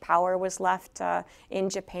how much power was left in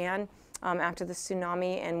Japan after the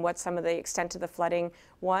tsunami and what some of the extent of the flooding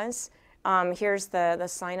was. Here's the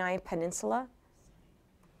Sinai Peninsula,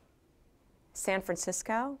 San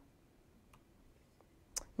Francisco,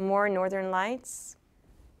 More northern lights.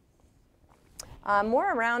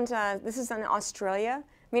 More around, this is in Australia.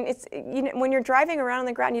 I mean, it's, you know, when you're driving around on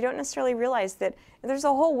the ground, you don't necessarily realize that there's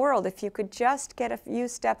a whole world. If you could just get a few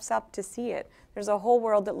steps up to see it, there's a whole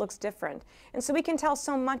world that looks different. And so we can tell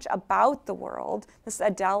so much about the world. This is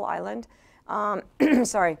Adele Island,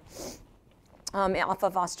 sorry, off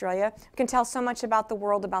of Australia. We can tell so much about the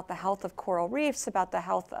world, about the health of coral reefs, about the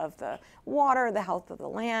health of the water, the health of the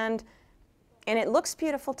land. And it looks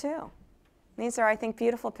beautiful too. These are, I think,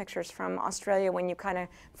 beautiful pictures from Australia when you kind of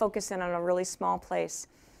focus in on a really small place.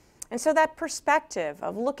 And so that perspective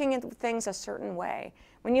of looking at things a certain way,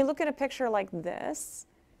 when you look at a picture like this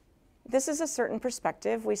is a certain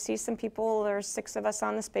perspective. We see some people, there's 6 of us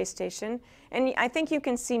on the space station, and I think you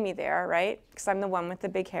can see me there, right? Because I'm the one with the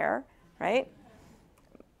big hair, right?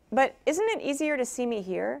 But isn't it easier to see me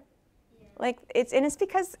here? Like it's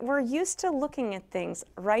because we're used to looking at things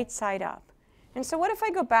right side up. And so what if I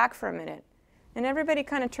go back for a minute and everybody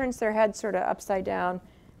kind of turns their head sort of upside down?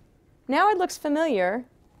 Now it looks familiar,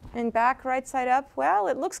 and back right side up, well,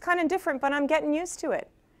 it looks kind of different, but I'm getting used to it.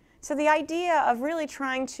 So the idea of really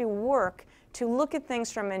trying to work to look at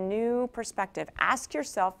things from a new perspective, ask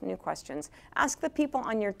yourself new questions, ask the people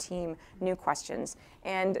on your team new questions,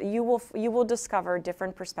 and you will discover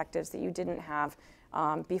different perspectives that you didn't have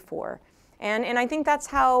before. And I think that's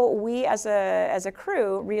how we as a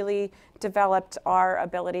crew really developed our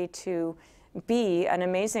ability to be an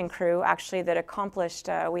amazing crew, actually, that accomplished,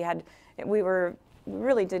 we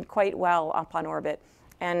really did quite well up on orbit.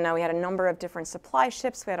 And we had a number of different supply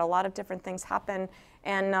ships. We had a lot of different things happen.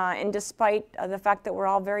 And despite the fact that we're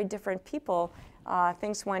all very different people,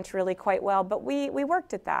 things went really quite well. But we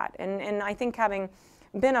worked at that. And I think having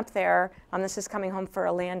been up there, this is coming home for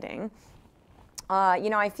a landing, you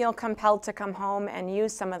know, I feel compelled to come home and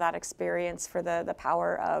use some of that experience for the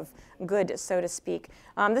power of good, so to speak.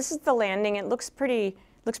 This is the landing. It looks pretty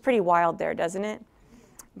wild there, doesn't it?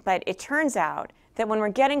 But it turns out that when we're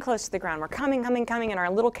getting close to the ground, we're coming in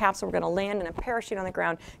our little capsule, we're going to land in a parachute on the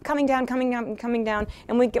ground, coming down,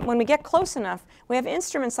 and when we get close enough, we have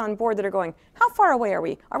instruments on board that are going, how far away are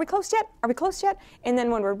we? Are we close yet? Are we close yet? And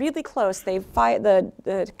then when we're really close,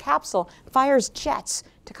 the capsule fires jets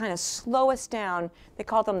to kind of slow us down. They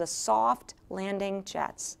call them the soft landing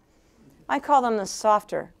jets. I call them the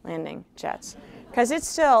softer landing jets because it's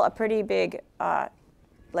still a pretty big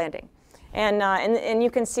landing. And you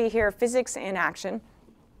can see here physics in action.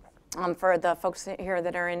 For the folks here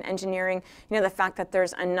that are in engineering, you know, the fact that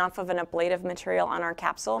there's enough of an ablative material on our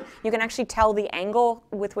capsule, you can actually tell the angle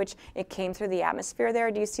with which it came through the atmosphere there.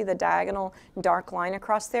 Do you see the diagonal dark line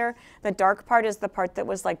across there? The dark part is the part that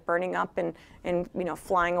was like burning up and you know,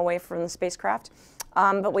 flying away from the spacecraft.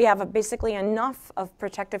 But we have basically enough of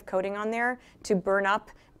protective coating on there to burn up,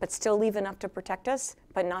 but still leave enough to protect us,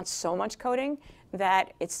 but not so much coating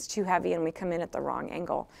that it's too heavy and we come in at the wrong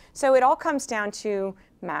angle. So it all comes down to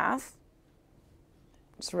math.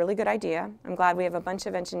 It's a really good idea. I'm glad we have a bunch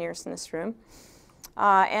of engineers in this room.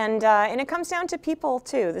 And it comes down to people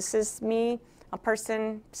too. This is me, a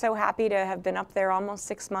person so happy to have been up there almost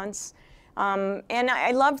 6 months. And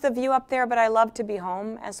I love the view up there, but I love to be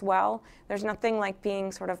home as well. There's nothing like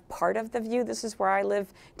being sort of part of the view. This is where I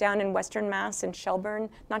live down in Western Mass in Shelburne,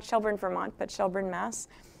 not Shelburne, Vermont, but Shelburne, Mass.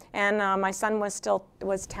 And my son was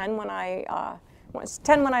 10 when I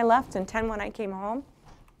left and 10 when I came home.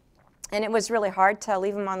 And it was really hard to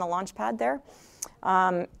leave him on the launch pad there.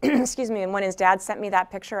 Excuse me. And when his dad sent me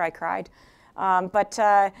that picture, I cried. But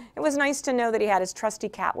it was nice to know that he had his trusty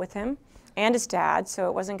cat with him and his dad, so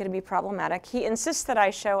it wasn't going to be problematic. He insists that I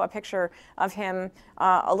show a picture of him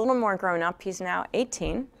a little more grown up. He's now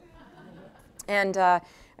 18. And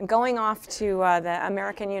going off to the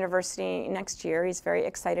American University next year. He's very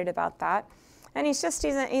excited about that. And he's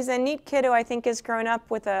a neat kid who I think has grown up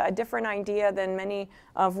with a different idea than many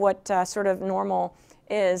of what sort of normal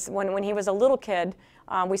is. When he was a little kid,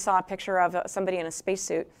 we saw a picture of somebody in a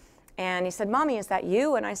spacesuit. And he said, "Mommy, is that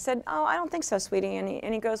you?" And I said, "Oh, I don't think so, sweetie."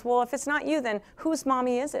 And he goes, "Well, if it's not you, then whose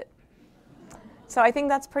mommy is it?" So I think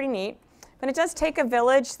that's pretty neat. But it does take a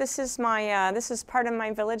village. This is part of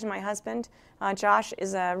my village. My husband, Josh,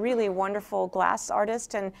 is a really wonderful glass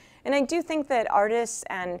artist. And I do think that artists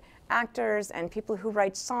and actors and people who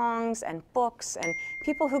write songs and books and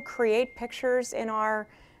people who create pictures in our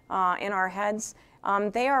heads,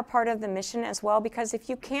 they are part of the mission as well, because if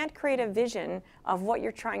you can't create a vision of what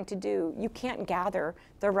you're trying to do, you can't gather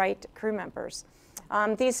the right crew members.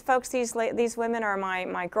 These folks, these women are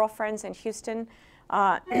my girlfriends in Houston.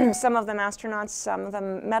 Some of them astronauts, some of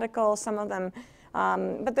them medical, some of them,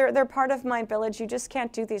 but they're part of my village. You just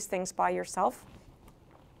can't do these things by yourself.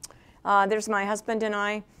 There's my husband and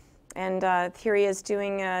I, and here he is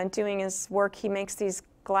doing his work. He makes these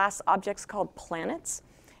glass objects called planets,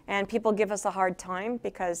 and people give us a hard time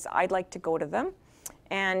because I'd like to go to them,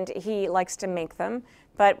 and he likes to make them.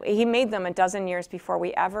 But he made them a dozen years before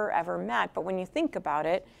we ever met. But when you think about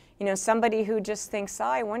it, you know, somebody who just thinks, oh,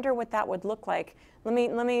 I wonder what that would look like. Let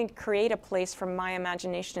me create a place from my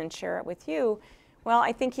imagination and share it with you. Well,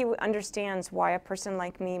 I think he understands why a person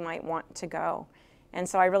like me might want to go. And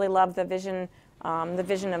so I really love the vision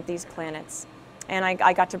of these planets. And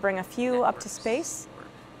I got to bring a few up to space.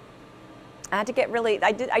 I had to get really,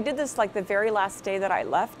 I did this like the very last day that I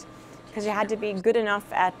left, because you had to be good enough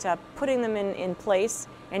at putting them in place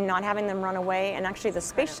and not having them run away. And actually the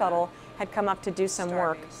Space Shuttle had come up to do some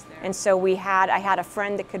work. And so I had a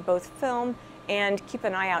friend that could both film and keep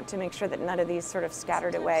an eye out to make sure that none of these sort of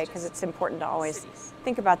scattered away, because it's important to always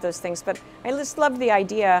think about those things. But I just loved the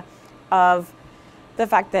idea of the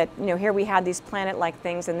fact that, you know, here we had these planet-like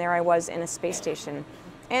things, and there I was in a space station.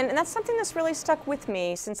 And that's something that's really stuck with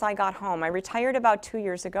me since I got home. I retired about 2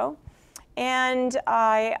 years ago, and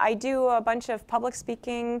I do a bunch of public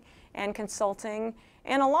speaking and consulting,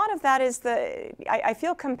 and a lot of that is I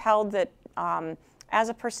feel compelled that as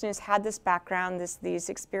a person who's had this background, these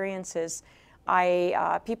experiences,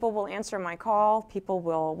 people will answer my call, people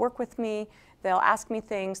will work with me, they'll ask me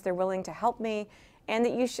things, they're willing to help me, and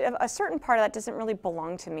that a certain part of that doesn't really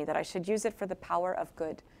belong to me, that I should use it for the power of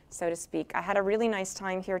good, so to speak. I had a really nice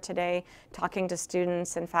time here today talking to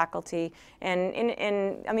students and faculty and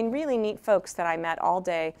I mean really neat folks that I met all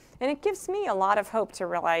day, and it gives me a lot of hope to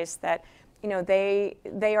realize that, you know, they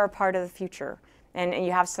are part of the future. And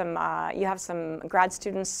you have some grad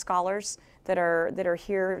students, scholars that are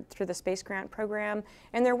here through the Space Grant Program,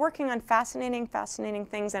 and they're working on fascinating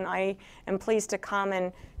things. And I am pleased to come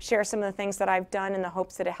and share some of the things that I've done in the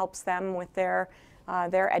hopes that it helps them with their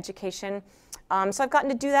education. So I've gotten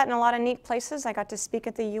to do that in a lot of neat places. I got to speak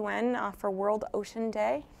at the UN for World Ocean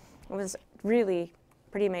Day. It was really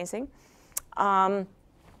pretty amazing.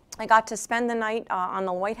 I got to spend the night on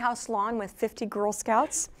the White House lawn with 50 Girl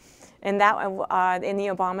Scouts. And that in the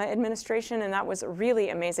Obama administration, and that was really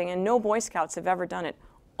amazing. And no Boy Scouts have ever done it,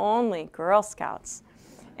 only Girl Scouts,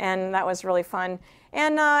 and that was really fun.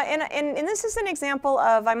 And this is an example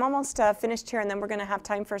of, I'm almost finished here, and then we're going to have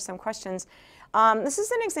time for some questions. This is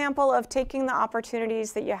an example of taking the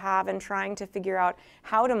opportunities that you have and trying to figure out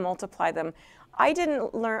how to multiply them. I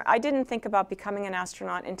didn't think about becoming an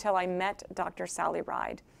astronaut until I met Dr. Sally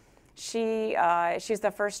Ride. She's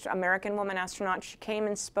the first American woman astronaut. She came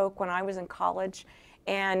and spoke when I was in college,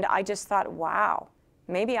 and I just thought, wow,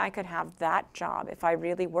 maybe I could have that job if I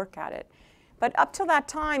really work at it. But up till that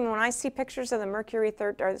time, when I see pictures of the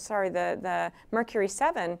the Mercury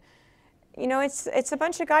 7, you know, it's a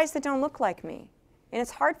bunch of guys that don't look like me. And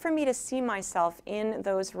it's hard for me to see myself in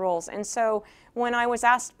those roles. And so when I was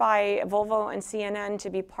asked by Volvo and CNN to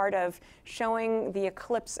be part of showing the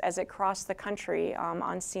eclipse as it crossed the country on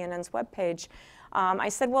CNN's webpage, I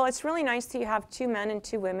said, well, it's really nice that you have 2 men and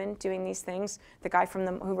 2 women doing these things, the guy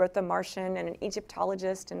who wrote The Martian, and an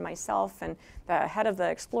Egyptologist, and myself, and the head of the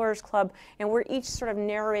Explorers Club, and we're each sort of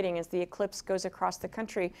narrating as the eclipse goes across the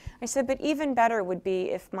country. I said, but even better would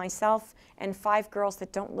be if myself and 5 girls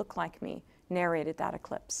that don't look like me narrated that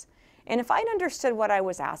eclipse. And if I'd understood what I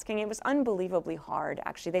was asking, it was unbelievably hard,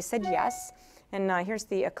 actually. They said yes, and here's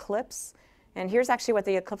the eclipse, and here's actually what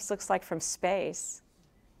the eclipse looks like from space.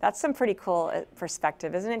 That's some pretty cool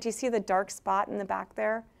perspective, isn't it? Do you see the dark spot in the back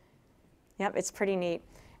there? Yep, it's pretty neat.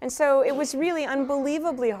 And so it was really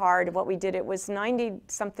unbelievably hard what we did. It was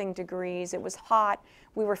 90-something degrees. It was hot.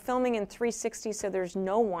 We were filming in 360, so there's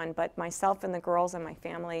no one but myself and the girls and my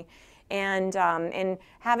family. And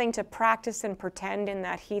having to practice and pretend in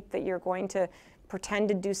that heat that you're going to pretend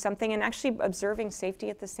to do something, and actually observing safety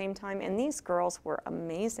at the same time. And these girls were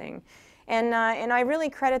amazing. And I really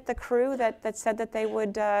credit the crew that said that they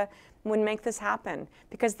would make this happen,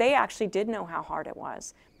 because they actually did know how hard it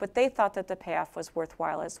was, but they thought that the payoff was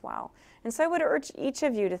worthwhile as well. And so I would urge each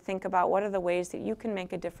of you to think about what are the ways that you can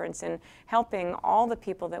make a difference in helping all the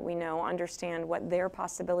people that we know understand what their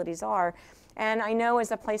possibilities are. And I know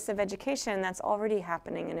as a place of education, that's already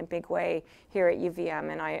happening in a big way here at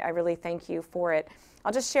UVM, and I really thank you for it.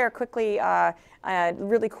 I'll just share quickly a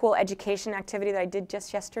really cool education activity that I did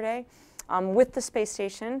just yesterday with the space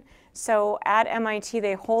station. So at MIT,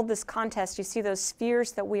 they hold this contest. You see those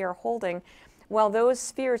spheres that we are holding. Well, those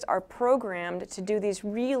spheres are programmed to do these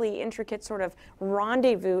really intricate sort of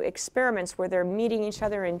rendezvous experiments where they're meeting each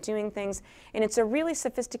other and doing things. And it's a really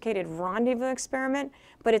sophisticated rendezvous experiment,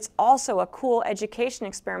 but it's also a cool education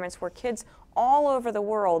experiment where kids all over the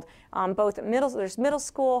world, there's middle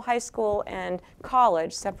school, high school, and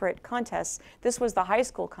college, separate contests. This was the high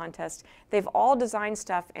school contest. They've all designed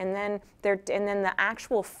stuff, and then the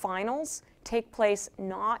actual finals take place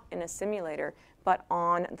not in a simulator, but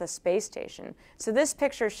on the space station. So this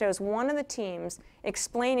picture shows one of the teams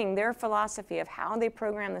explaining their philosophy of how they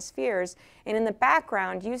program the spheres. And in the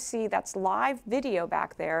background, you see that's live video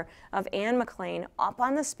back there of Anne McClain up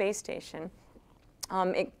on the space station,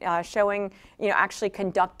 showing, actually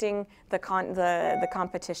conducting the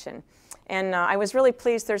competition. And I was really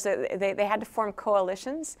pleased. They had to form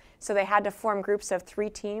coalitions, so they had to form groups of 3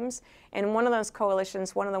 teams. And one of those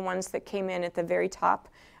coalitions, one of the ones that came in at the very top,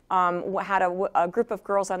 had a group of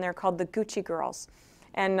girls on there called the Gucci Girls.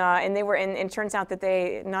 And it turns out that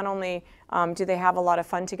they not only do they have a lot of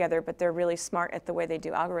fun together, but they're really smart at the way they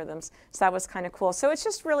do algorithms. So that was kind of cool. So it's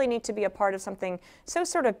just really neat to be a part of something so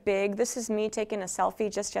sort of big. This is me taking a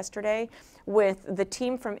selfie just yesterday with the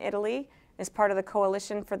team from Italy as part of the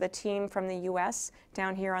coalition for the team from the US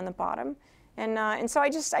down here on the bottom. And so I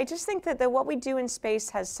just think that what we do in space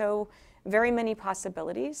has so very many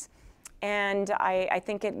possibilities. And I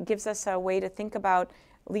think it gives us a way to think about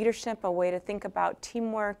leadership, a way to think about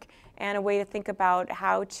teamwork, and a way to think about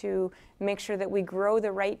how to make sure that we grow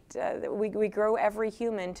we grow every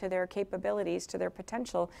human to their capabilities, to their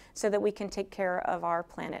potential, so that we can take care of our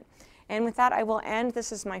planet. And with that, I will end.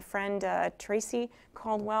 This is my friend Tracy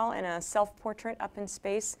Caldwell in a self-portrait up in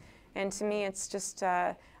space. And to me, it's just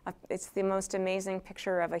it's the most amazing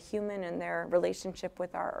picture of a human and their relationship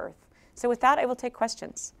with our Earth. So with that, I will take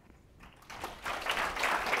questions.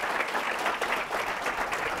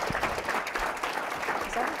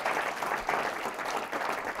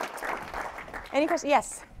 Any questions?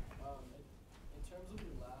 Yes. In terms of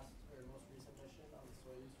your last or most recent mission on the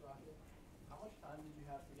Soyuz rocket, how much time did you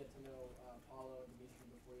have to get to know Paula and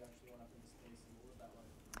Dmitry before you actually went up into space, and what was that like?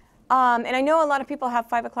 And I know a lot of people have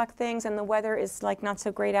 5 o'clock things, and the weather is like not so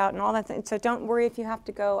great out and all that. So don't worry if you have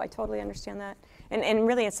to go. I totally understand that. And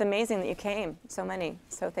really, it's amazing that you came, so many.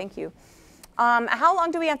 So thank you. How long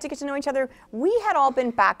do we have to get to know each other? We had all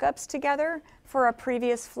been backups together for a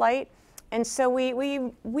previous flight. And so we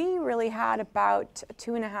really had about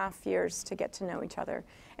 2.5 years to get to know each other.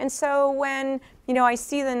 And so when I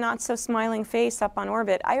see the not so smiling face up on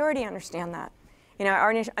orbit, I already understand that. I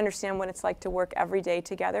already understand what it's like to work every day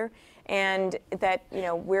together, and that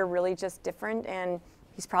we're really just different, and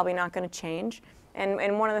he's probably not going to change.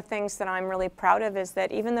 And one of the things that I'm really proud of is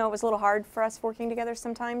that even though it was a little hard for us working together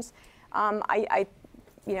sometimes,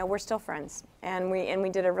 we're still friends, and we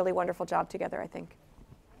did a really wonderful job together, I think.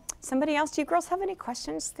 Somebody else? Do you girls have any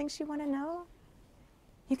questions, things you want to know?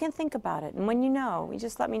 You can think about it, and when you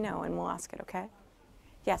just let me know, and we'll ask it, okay?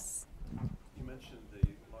 Yes? You mentioned the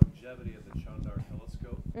longevity of the Chandar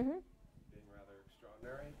telescope being rather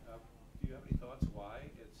extraordinary. Do you have any thoughts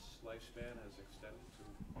why its lifespan has extended to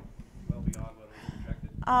well beyond what was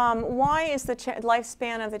projected? Why is the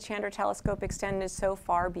lifespan of the Chandra telescope extended so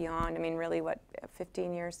far beyond? I mean, really,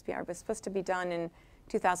 15 years? It was supposed to be done in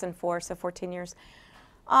 2004, so 14 years.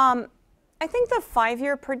 I think the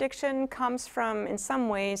 5-year prediction comes from, in some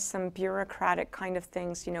ways, some bureaucratic kind of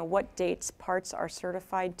things, what dates parts are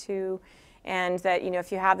certified to, and that, if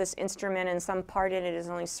you have this instrument and some part in it is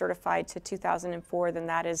only certified to 2004, then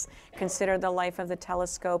that is considered the life of the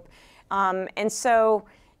telescope. And so,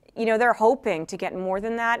 they're hoping to get more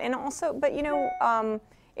than that. And also, but,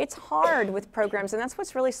 it's hard with programs, and that's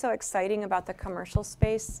what's really so exciting about the commercial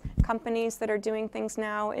space companies that are doing things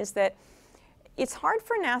now, is that it's hard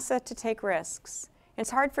for NASA to take risks. It's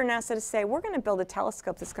hard for NASA to say, we're going to build a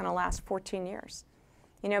telescope that's going to last 14 years.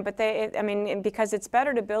 But because it's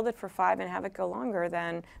better to build it for 5 and have it go longer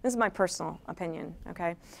than, this is my personal opinion,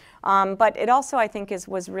 okay? But it also, I think,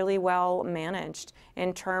 was really well managed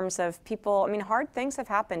in terms of people. Hard things have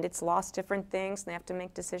happened. It's lost different things, and they have to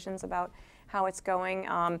make decisions about how it's going.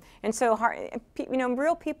 And so,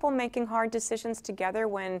 real people making hard decisions together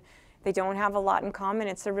when they don't have a lot in common.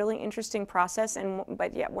 It's a really interesting process,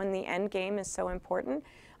 but yet when the end game is so important,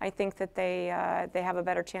 I think that they have a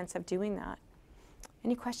better chance of doing that.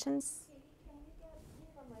 Any questions? Cady, can we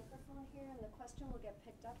have a microphone here, and the question will get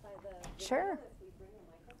picked up by the Sure. video if we bring a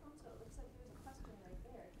microphone. So it looks like there's a question right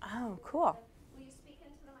there. Oh, cool. Will you speak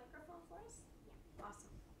into the microphone for us? Yeah. Awesome.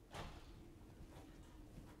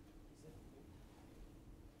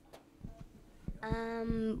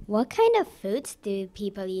 What kind of foods do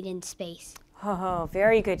people eat in space? Oh,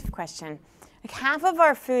 very good question. Like half of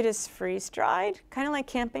our food is freeze-dried, kind of like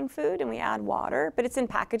camping food, and we add water, but it's in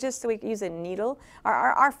packages, so we use a needle.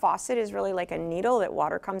 Our faucet is really like a needle that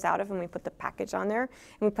water comes out of, and we put the package on there,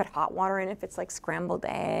 and we put hot water in if it's like scrambled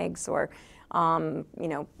eggs or, you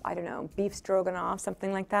know, I don't know, beef stroganoff,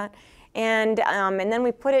 something like that. And then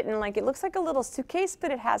we put it in like, it looks like a little suitcase,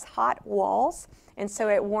 but it has hot walls, and so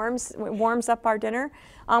it warms up our dinner.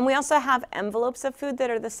 We also have envelopes of food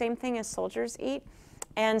that are the same thing as soldiers eat.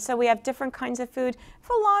 And so we have different kinds of food.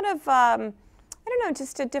 A lot of, I don't know,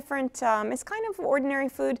 just a different, it's kind of ordinary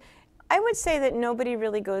food. I would say that nobody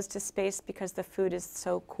really goes to space because the food is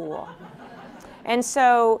so cool. And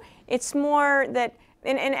so it's more that,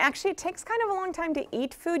 and actually it takes kind of a long time to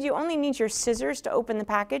eat food. You only need your scissors to open the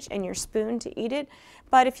package and your spoon to eat it.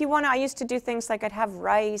 But if you want to, I used to do things like I'd have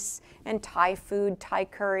rice and Thai food, Thai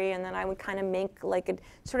curry, and then I would kind of make like a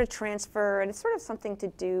sort of transfer, and it's sort of something to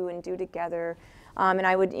do and do together. And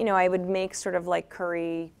I would, you know, I would make sort of like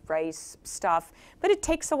curry, rice stuff, but it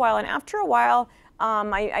takes a while. And after a while,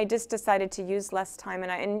 I just decided to use less time.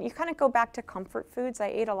 And you kind of go back to comfort foods. I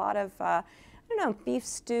ate a lot of, I don't know, beef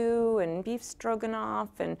stew and beef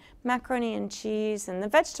stroganoff and macaroni and cheese. And the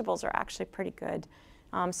vegetables are actually pretty good.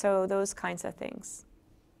 So those kinds of things.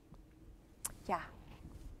 Yeah.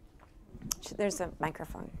 There's a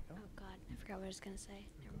microphone. Oh, God. I forgot what I was going to say.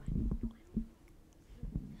 Never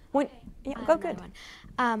mind. Yeah, go good.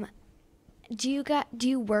 Do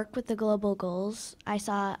you work with the global goals? I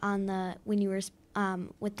saw on when you were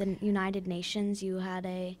with the United Nations, you had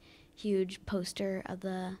a huge poster of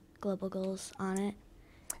the global goals on it.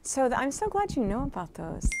 So I'm so glad you know about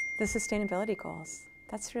those, the sustainability goals.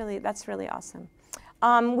 That's really awesome.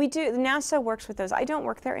 We do. NASA works with those. I don't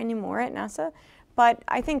work there anymore at NASA, but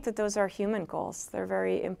I think that those are human goals. They're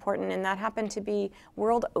very important, and that happened to be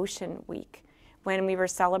World Ocean Week, when we were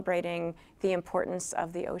celebrating the importance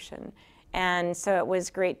of the ocean. And so it was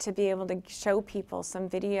great to be able to show people some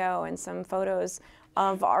video and some photos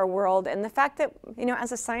of our world. And the fact that, you know,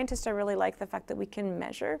 as a scientist, I really like the fact that we can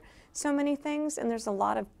measure so many things, and there's a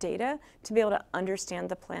lot of data to be able to understand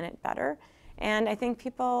the planet better. And I think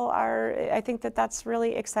I think that that's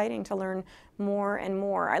really exciting to learn more and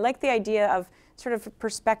more. I like the idea of sort of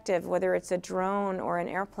perspective, whether it's a drone or an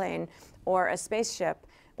airplane or a spaceship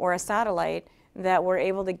or a satellite, that we're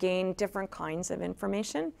able to gain different kinds of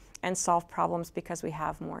information and solve problems because we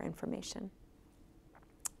have more information.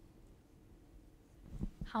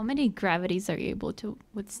 How many gravities are you able to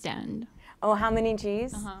withstand? Oh, how many Gs?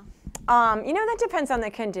 You know, that depends on the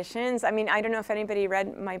conditions. I mean, I don't know if anybody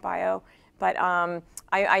read my bio, but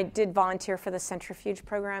I did volunteer for the centrifuge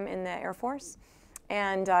program in the Air Force.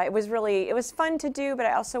 And it was fun to do, but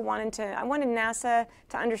I also wanted NASA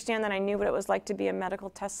to understand that I knew what it was like to be a medical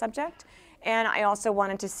test subject. And I also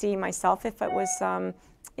wanted to see myself if it was,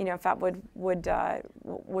 you know, if that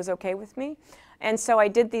was okay with me. And so I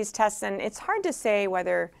did these tests, and it's hard to say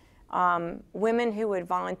whether women who would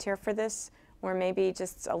volunteer for this were maybe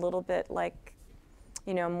just a little bit like,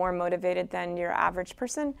 you know, more motivated than your average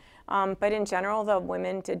person. But in general, the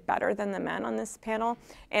women did better than the men on this panel.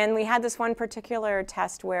 And we had this one particular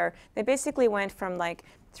test where they basically went from like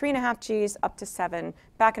 3.5 Gs up to 7,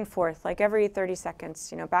 back and forth, like every 30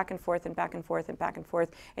 seconds, you know, back and forth and back and forth and back and forth.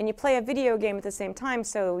 And you play a video game at the same time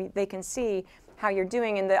so they can see how you're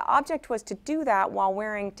doing. And the object was to do that while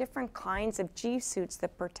wearing different kinds of G suits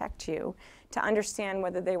that protect you to understand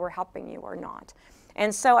whether they were helping you or not.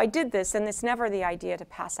 And so I did this, and it's never the idea to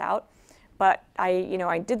pass out. But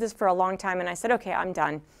I did this for a long time, and I said, okay, I'm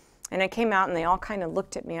done. And I came out, and they all kind of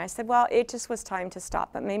looked at me. I said, well, it just was time to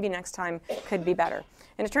stop, but maybe next time could be better.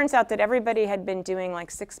 And it turns out that everybody had been doing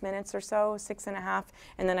like 6 minutes or so, 6.5,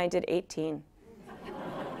 and then I did 18.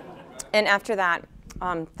 And after that,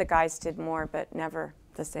 the guys did more, but never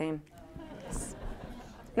the same.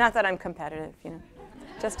 Not that I'm competitive, you know,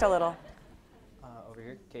 just a little. Over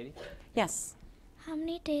here, Katie? Yes. How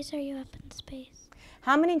many days are you up in space?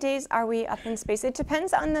 How many days are we up in space? It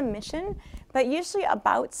depends on the mission, but usually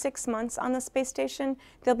about 6 months on the space station.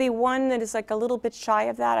 There'll be one that is like a little bit shy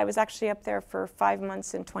of that. I was actually up there for 5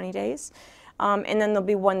 months and 20 days. And then there'll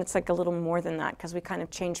be one that's like a little more than that because we kind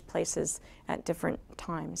of change places at different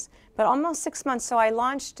times. But almost 6 months. So I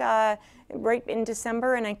launched right in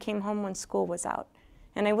December, and I came home when school was out.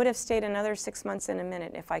 And I would have stayed another 6 months in a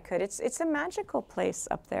minute if I could. It's a magical place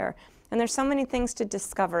up there. And there's so many things to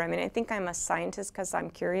discover. I mean, I think I'm a scientist because I'm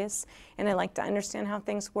curious, and I like to understand how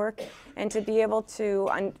things work. And to be able to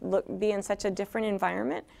be in such a different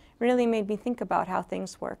environment really made me think about how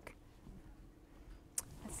things work.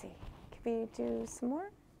 Let's see. Can we do some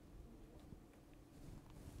more?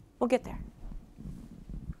 We'll get there.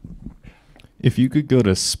 If you could go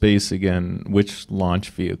to space again, which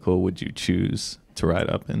launch vehicle would you choose to ride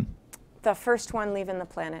up in? The first one leaving the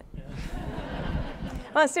planet.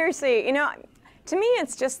 Well, seriously, you know, to me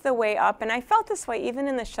it's just the way up, and I felt this way even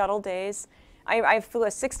in the shuttle days. I flew a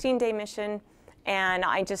 16-day mission, and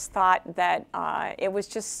I just thought that it was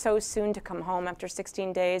just so soon to come home after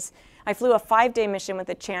 16 days. I flew a 5-day mission with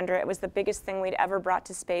the Chandra. It was the biggest thing we'd ever brought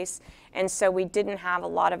to space, and so we didn't have a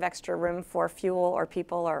lot of extra room for fuel or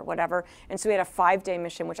people or whatever, and so we had a 5-day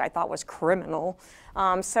mission, which I thought was criminal.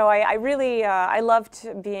 So I really, I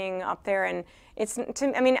loved being up there, and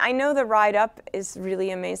I mean, I know the ride up is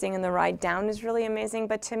really amazing and the ride down is really amazing,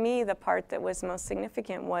 but to me, the part that was most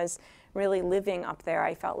significant was really living up there.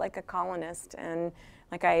 I felt like a colonist, and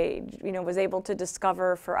like I, you know, was able to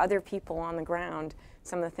discover for other people on the ground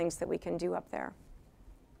some of the things that we can do up there.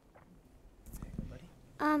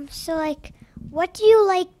 So like, what do you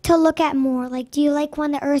like to look at more? Like, do you like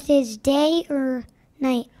when the Earth is day or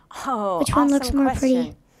night? Oh, which one looks more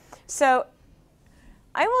pretty? So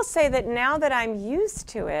I will say that now that I'm used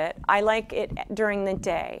to it, I like it during the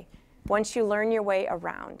day. Once you learn your way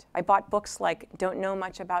around. I bought books like Don't Know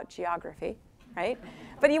Much About Geography, right?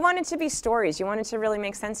 But you want it to be stories. You want it to really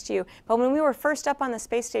make sense to you. But when we were first up on the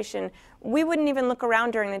space station, we wouldn't even look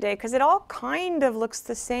around during the day because it all kind of looks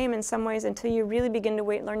the same in some ways until you really begin to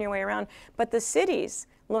learn your way around. But the cities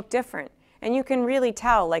look different. And you can really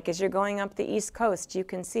tell, like as you're going up the East Coast, you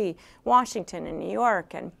can see Washington and New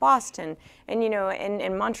York and Boston and, you know,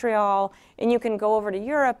 and Montreal. And you can go over to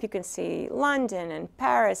Europe, you can see London and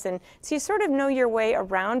Paris. And so you sort of know your way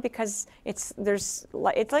around because it's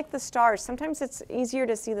like the stars. Sometimes it's easier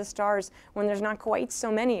to see the stars when there's not quite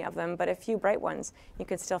so many of them, but a few bright ones you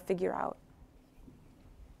can still figure out.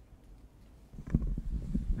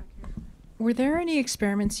 Were there any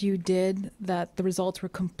experiments you did that the results were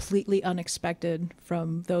completely unexpected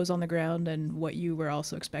from those on the ground and what you were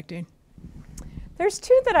also expecting? There's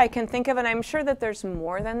two that I can think of, and I'm sure that there's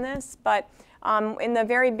more than this, but in the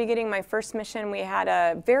very beginning, my first mission, we had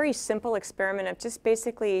a very simple experiment of just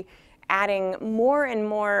basically adding more and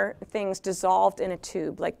more things dissolved in a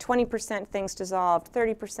tube, like 20% things dissolved,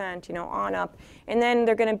 30%, you know, on up, and then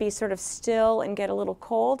they're going to be sort of still and get a little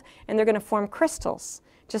cold, and they're going to form crystals,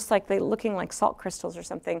 just like looking like salt crystals or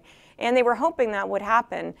something. And they were hoping that would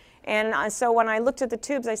happen. And so when I looked at the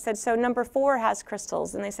tubes, I said, so number 4 has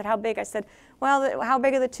crystals. And they said, how big? I said, well, how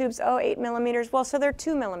big are the tubes? Oh, 8 millimeters. Well, so they're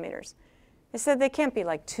 2 millimeters. They said they can't be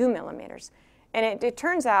like 2 millimeters. And it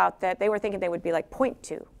turns out that they were thinking they would be like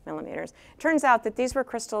 0.2 millimeters. It turns out that these were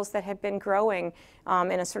crystals that had been growing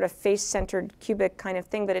in a sort of face-centered cubic kind of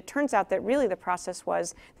thing, but it turns out that really the process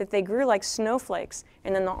was that they grew like snowflakes,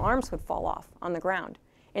 and then the arms would fall off on the ground.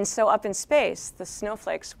 And so up in space, the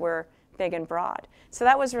snowflakes were big and broad. So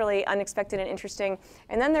that was really unexpected and interesting.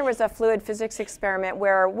 And then there was a fluid physics experiment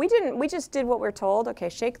where we just did what we're told. Okay,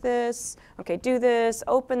 shake this. Okay, do this.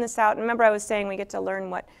 Open this out. And remember I was saying we get to learn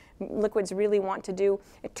what liquids really want to do.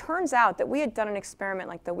 It turns out that we had done an experiment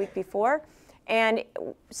like the week before, and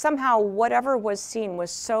somehow whatever was seen was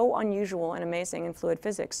so unusual and amazing in fluid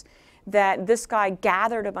physics that this guy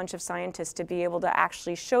gathered a bunch of scientists to be able to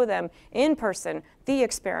actually show them in person the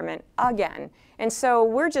experiment again. And so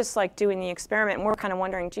we're just like doing the experiment, and we're kind of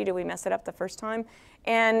wondering, gee, did we mess it up the first time?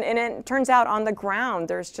 And it turns out on the ground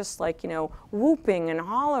there's just like, you know, whooping and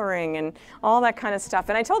hollering and all that kind of stuff.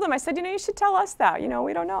 And I told them, I said, you know, you should tell us that. You know,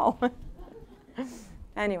 we don't know.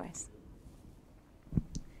 Anyways.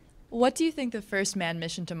 What do you think the first manned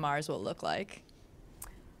mission to Mars will look like?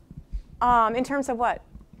 In terms of what?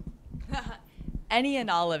 Any and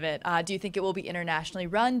all of it. Do you think it will be internationally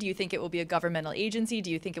run? Do you think it will be a governmental agency? Do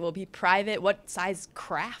you think it will be private? What size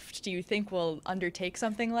craft do you think will undertake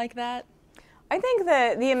something like that? I think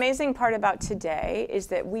the amazing part about today is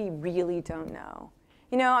that we really don't know.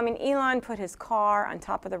 You know, I mean, Elon put his car on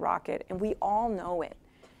top of the rocket, and we all know it.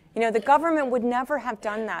 You know, the government would never have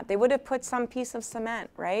done that. They would have put some piece of cement,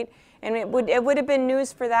 right? And it would have been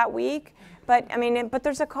news for that week. But I mean, but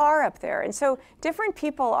there's a car up there. And so different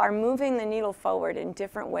people are moving the needle forward in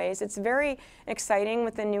different ways. It's very exciting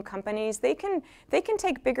with the new companies. They can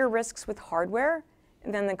take bigger risks with hardware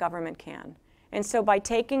than the government can. And so by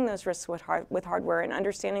taking those risks with hardware and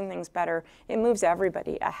understanding things better, it moves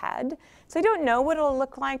everybody ahead. So I don't know what it'll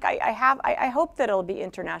look like. I hope that it'll be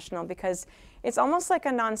international, because it's almost like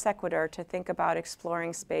a non sequitur to think about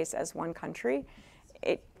exploring space as one country.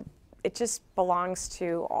 It just belongs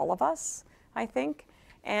to all of us, I think.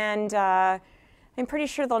 And I'm pretty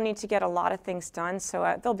sure they'll need to get a lot of things done,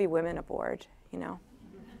 so there'll be women aboard, you know.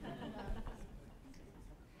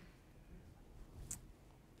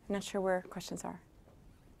 I'm not sure where questions are.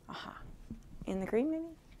 Aha. In the green, maybe?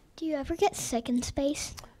 Do you ever get sick in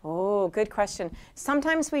space? Oh, good question.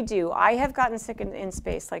 Sometimes we do. I have gotten sick in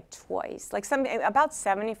space like twice. Like about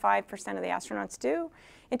 75% of the astronauts do.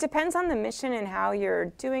 It depends on the mission and how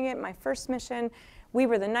you're doing it. My first mission, we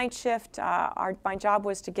were the night shift. My job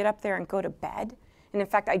was to get up there and go to bed. And in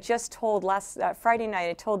fact, I just told last Friday night,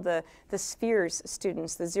 I told the Spheres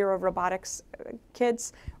students, the Zero Robotics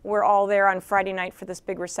kids, were all there on Friday night for this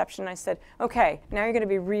big reception. I said, okay, now you're going to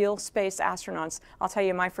be real space astronauts. I'll tell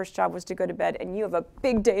you, my first job was to go to bed, and you have a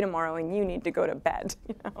big day tomorrow, and you need to go to bed.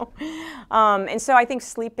 You know? And so I think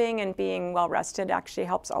sleeping and being well rested actually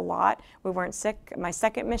helps a lot. We weren't sick. My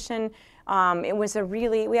second mission, it was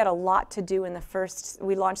we had a lot to do in the first,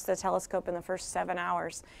 we launched the telescope in the first 7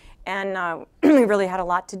 hours. And we really had a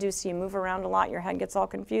lot to do, so you move around a lot, your head gets all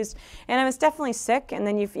confused. And I was definitely sick, and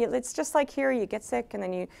then you feel, it's just like here, you get sick, and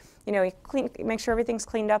then you make sure everything's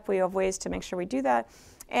cleaned up. We have ways to make sure we do that.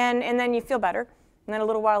 And then you feel better. And then a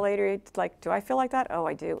little while later, it's like, do I feel like that? Oh,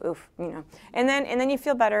 I do, oof, you know. And then you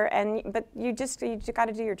feel better, but you just got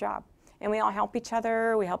to do your job. And we all help each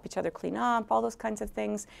other. We help each other clean up, all those kinds of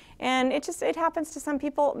things. And it happens to some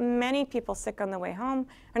people. Many people sick on the way home,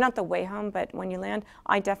 or not the way home, but when you land.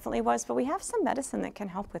 I definitely was, but we have some medicine that can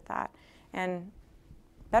help with that. And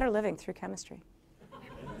better living through chemistry.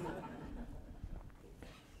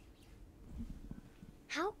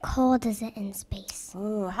 How cold is it in space?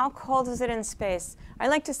 Ooh, how cold is it in space? I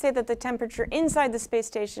like to say that the temperature inside the space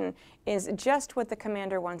station is just what the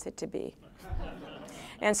commander wants it to be.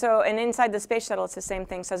 And inside the space shuttle, it's the same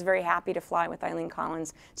thing. So I was very happy to fly with Eileen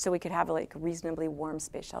Collins so we could have a reasonably warm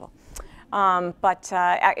space shuttle.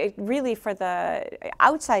 Really for the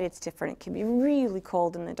outside, it's different. It can be really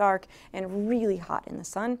cold in the dark and really hot in the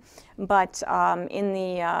sun. But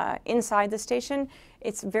inside the station,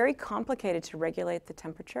 it's very complicated to regulate the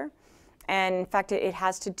temperature. And in fact, it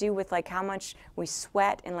has to do with how much we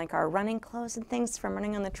sweat in our running clothes and things from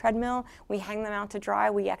running on the treadmill. We hang them out to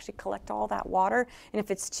dry. We actually collect all that water. And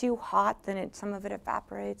if it's too hot, then some of it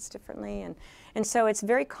evaporates differently. And so it's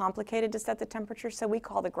very complicated to set the temperature. So we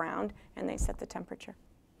call the ground, and they set the temperature.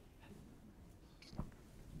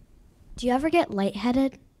 Do you ever get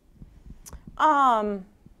lightheaded? Not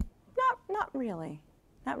really.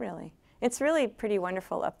 Not really. It's really pretty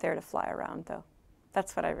wonderful up there to fly around, though.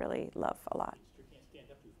 That's what I really love a lot.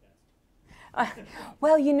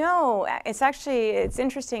 Well, it's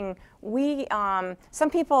interesting. Some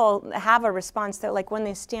people have a response that, when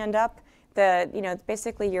they stand up,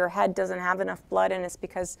 basically your head doesn't have enough blood, and it's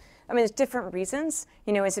because, there's different reasons.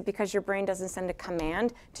 Is it because your brain doesn't send a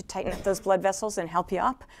command to tighten up those blood vessels and help you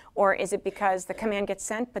up? Or is it because the command gets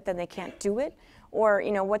sent, but then they can't do it? Or,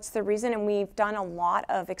 what's the reason? And we've done a lot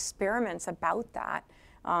of experiments about that.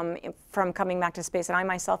 From coming back to space, and I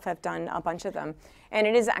myself have done a bunch of them, and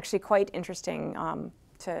it is actually quite interesting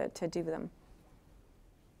to do them.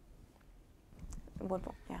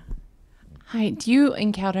 Yeah. Hi, do you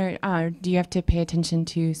encounter, do you have to pay attention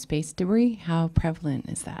to space debris? How prevalent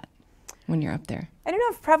is that when you're up there? I don't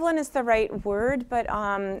know if prevalent is the right word, but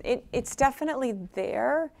it's definitely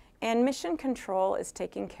there, and Mission Control is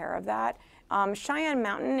taking care of that. Cheyenne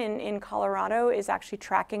Mountain in Colorado is actually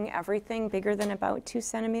tracking everything bigger than about 2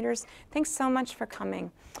 centimeters. Thanks so much for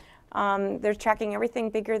coming. They're tracking everything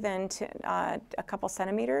bigger than a couple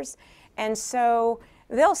centimeters. And so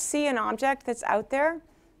they'll see an object that's out there,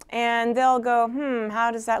 and they'll go,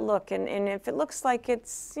 how does that look? And if it looks like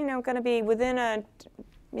it's going to be within a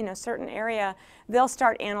certain area, they'll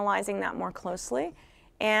start analyzing that more closely.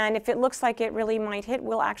 And if it looks like it really might hit,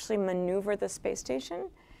 we'll actually maneuver the space station.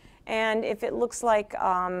 And if it looks like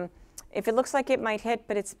it might hit,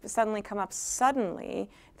 but it's suddenly come up suddenly,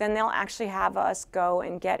 then they'll actually have us go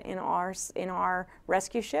and get in our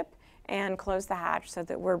rescue ship and close the hatch so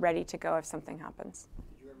that we're ready to go if something happens.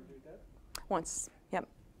 Did you ever do that? Once, yep.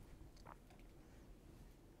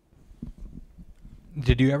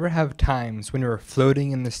 Did you ever have times when you were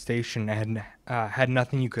floating in the station and had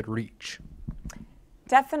nothing you could reach?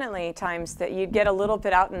 Definitely times that you'd get a little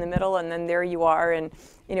bit out in the middle, and then there you are, and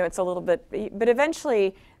it's a little bit, but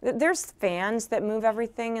eventually there's fans that move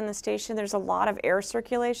everything in the station. There's a lot of air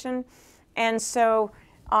circulation, and so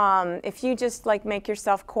if you just make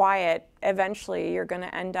yourself quiet, eventually you're going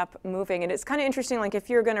to end up moving. And it's kind of interesting, if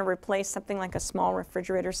you're going to replace something like a small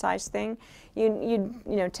refrigerator size thing,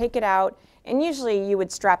 you'd take it out, and usually you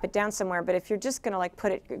would strap it down somewhere. But if you're just going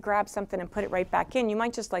to grab something and put it right back in, you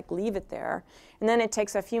might just leave it there, and then it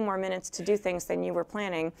takes a few more minutes to do things than you were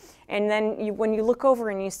planning. And then when you look over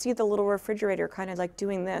and you see the little refrigerator kind of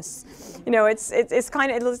doing this, it's kind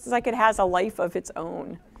of, it looks like it has a life of its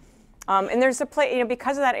own. And there's a place,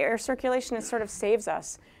 because of that air circulation, it sort of saves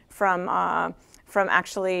us from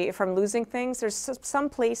from losing things. There's some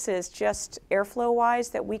places just airflow-wise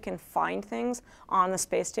that we can find things on the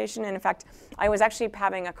space station. And in fact, I was actually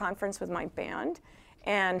having a conference with my band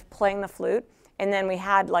and playing the flute. And then we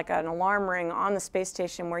had like an alarm ring on the space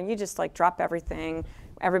station where you just like drop everything.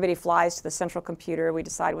 Everybody flies to the central computer. We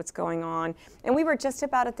decide what's going on. And we were just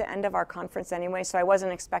about at the end of our conference anyway, so I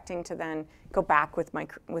wasn't expecting to then go back with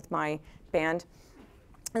my band.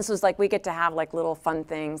 This was like, we get to have like little fun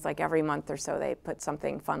things, like every month or so they put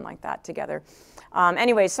something fun like that together.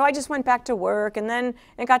 Anyway, so I just went back to work, and then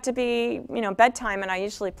it got to be, you know, bedtime, and I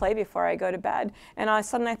usually play before I go to bed. And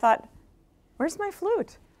suddenly I thought, where's my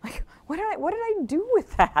flute? Like, what did I do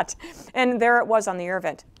with that? And there it was on the air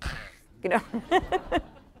vent, you know.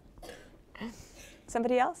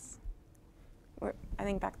 Somebody else? I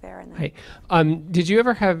think back there. And then. Hi. Did you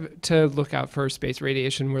ever have to look out for space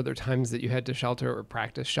radiation? Were there times that you had to shelter or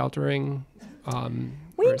practice sheltering?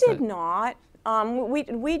 We did not.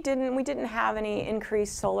 We didn't have any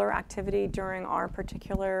increased solar activity during our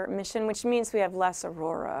particular mission, which means we have less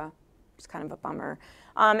aurora. It's kind of a bummer.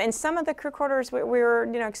 And some of the crew quarters, we were,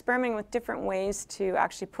 you know, experimenting with different ways to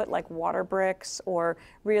actually put like water bricks or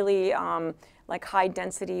really like high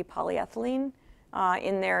density polyethylene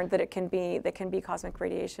in there that can be cosmic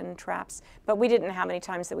radiation traps. But we didn't have any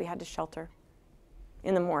times that we had to shelter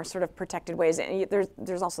in the more sort of protected ways. And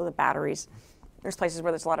there's also the batteries. There's places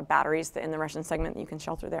where there's a lot of batteries in the Russian segment that you can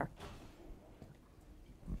shelter there.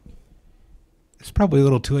 It's probably a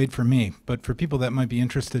little too late for me, but for people that might be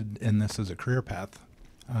interested in this as a career path,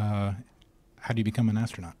 how do you become an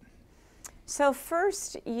astronaut? So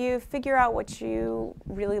first, you figure out what you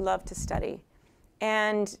really love to study.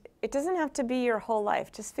 And it doesn't have to be your whole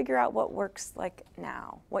life. Just figure out what works like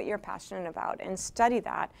now, what you're passionate about, and study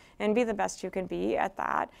that and be the best you can be at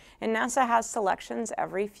that. And NASA has selections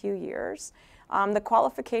every few years. The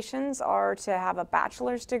qualifications are to have a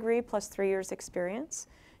bachelor's degree plus 3 years experience,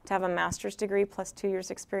 to have a master's degree plus 2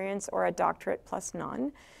 years experience, or a doctorate plus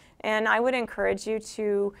none. And I would encourage you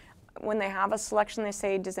to, when they have a selection, they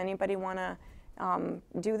say, does anybody want to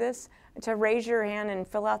do this, to raise your hand and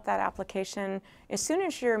fill out that application as soon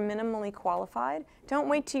as you're minimally qualified. Don't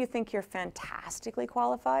wait till you think you're fantastically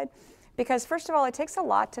qualified, because first of all, it takes a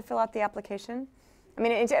lot to fill out the application.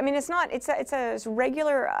 It's a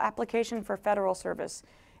regular application for federal service,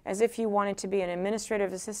 as if you wanted to be an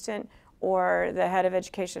administrative assistant or the head of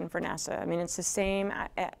education for NASA. I mean, it's the same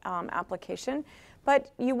application,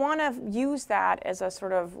 but you want to use that as a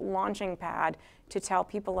sort of launching pad to tell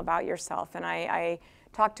people about yourself. And I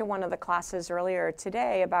talked to one of the classes earlier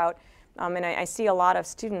today about, and I see a lot of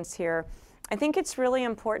students here, I think it's really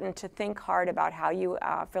important to think hard about how you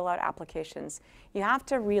fill out applications. You have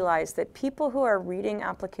to realize that people who are reading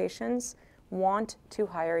applications want to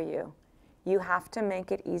hire you. You have to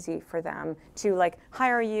make it easy for them to like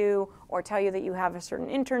hire you or tell you that you have a certain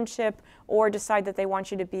internship or decide that they want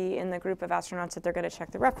you to be in the group of astronauts that they're going to check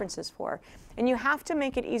the references for. And you have to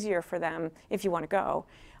make it easier for them, if you want to go,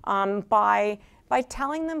 by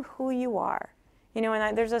telling them who you are. You know,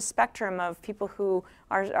 and there's a spectrum of people who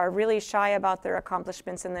are really shy about their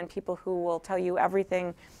accomplishments, and then people who will tell you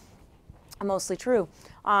everything mostly true,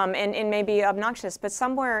 and maybe obnoxious, but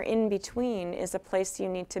somewhere in between is a place you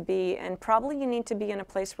need to be, and probably you need to be in a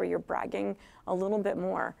place where you're bragging a little bit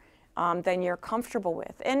more than you're comfortable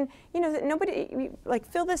with. And you know, nobody, like,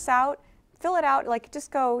 fill it out, like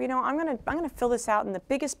just go, you know, I'm gonna fill this out in the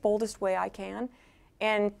biggest, boldest way I can,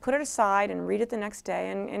 and put it aside and read it the next day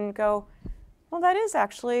and go, well, that is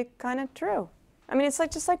actually kind of true. I mean, it's like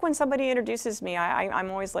just like when somebody introduces me, I'm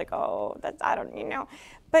always like, oh, I don't, you know,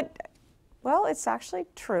 but. Well, it's actually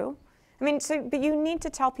true. I mean, but you need to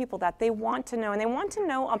tell people that. They want to know, and they want to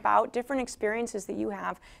know about different experiences that you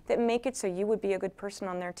have that make it so you would be a good person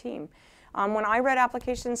on their team. When I read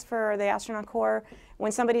applications for the Astronaut Corps,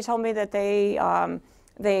 when somebody told me that they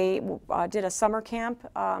did a summer camp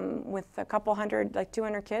with a couple hundred, like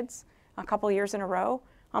 200 kids, a couple years in a row,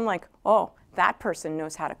 I'm like, oh, that person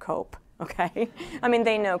knows how to cope. Okay, I mean,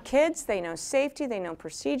 they know kids, they know safety, they know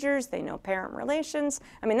procedures, they know parent relations.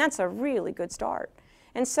 I mean, that's a really good start.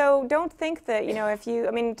 And so don't think that, you know, if you,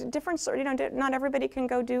 I mean, not everybody can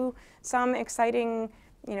go do some exciting,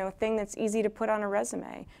 you know, thing that's easy to put on a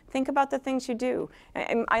resume. Think about the things you do.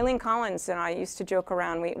 And Eileen Collins and I used to joke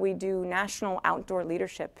around, we do national outdoor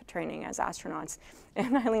leadership training as astronauts.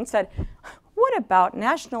 And Eileen said, what about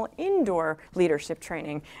national indoor leadership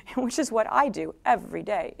training, which is what I do every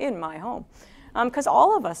day in my home, because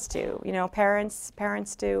all of us do, you know, parents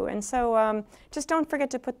do. And so just don't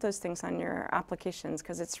forget to put those things on your applications,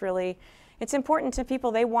 because it's important to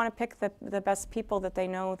people. They want to pick the best people that they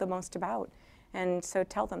know the most about. And so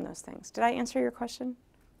tell them those things. Did I answer your question?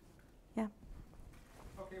 Yeah.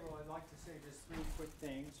 Okay, well, I'd like to say just 3 quick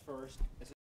things. First, as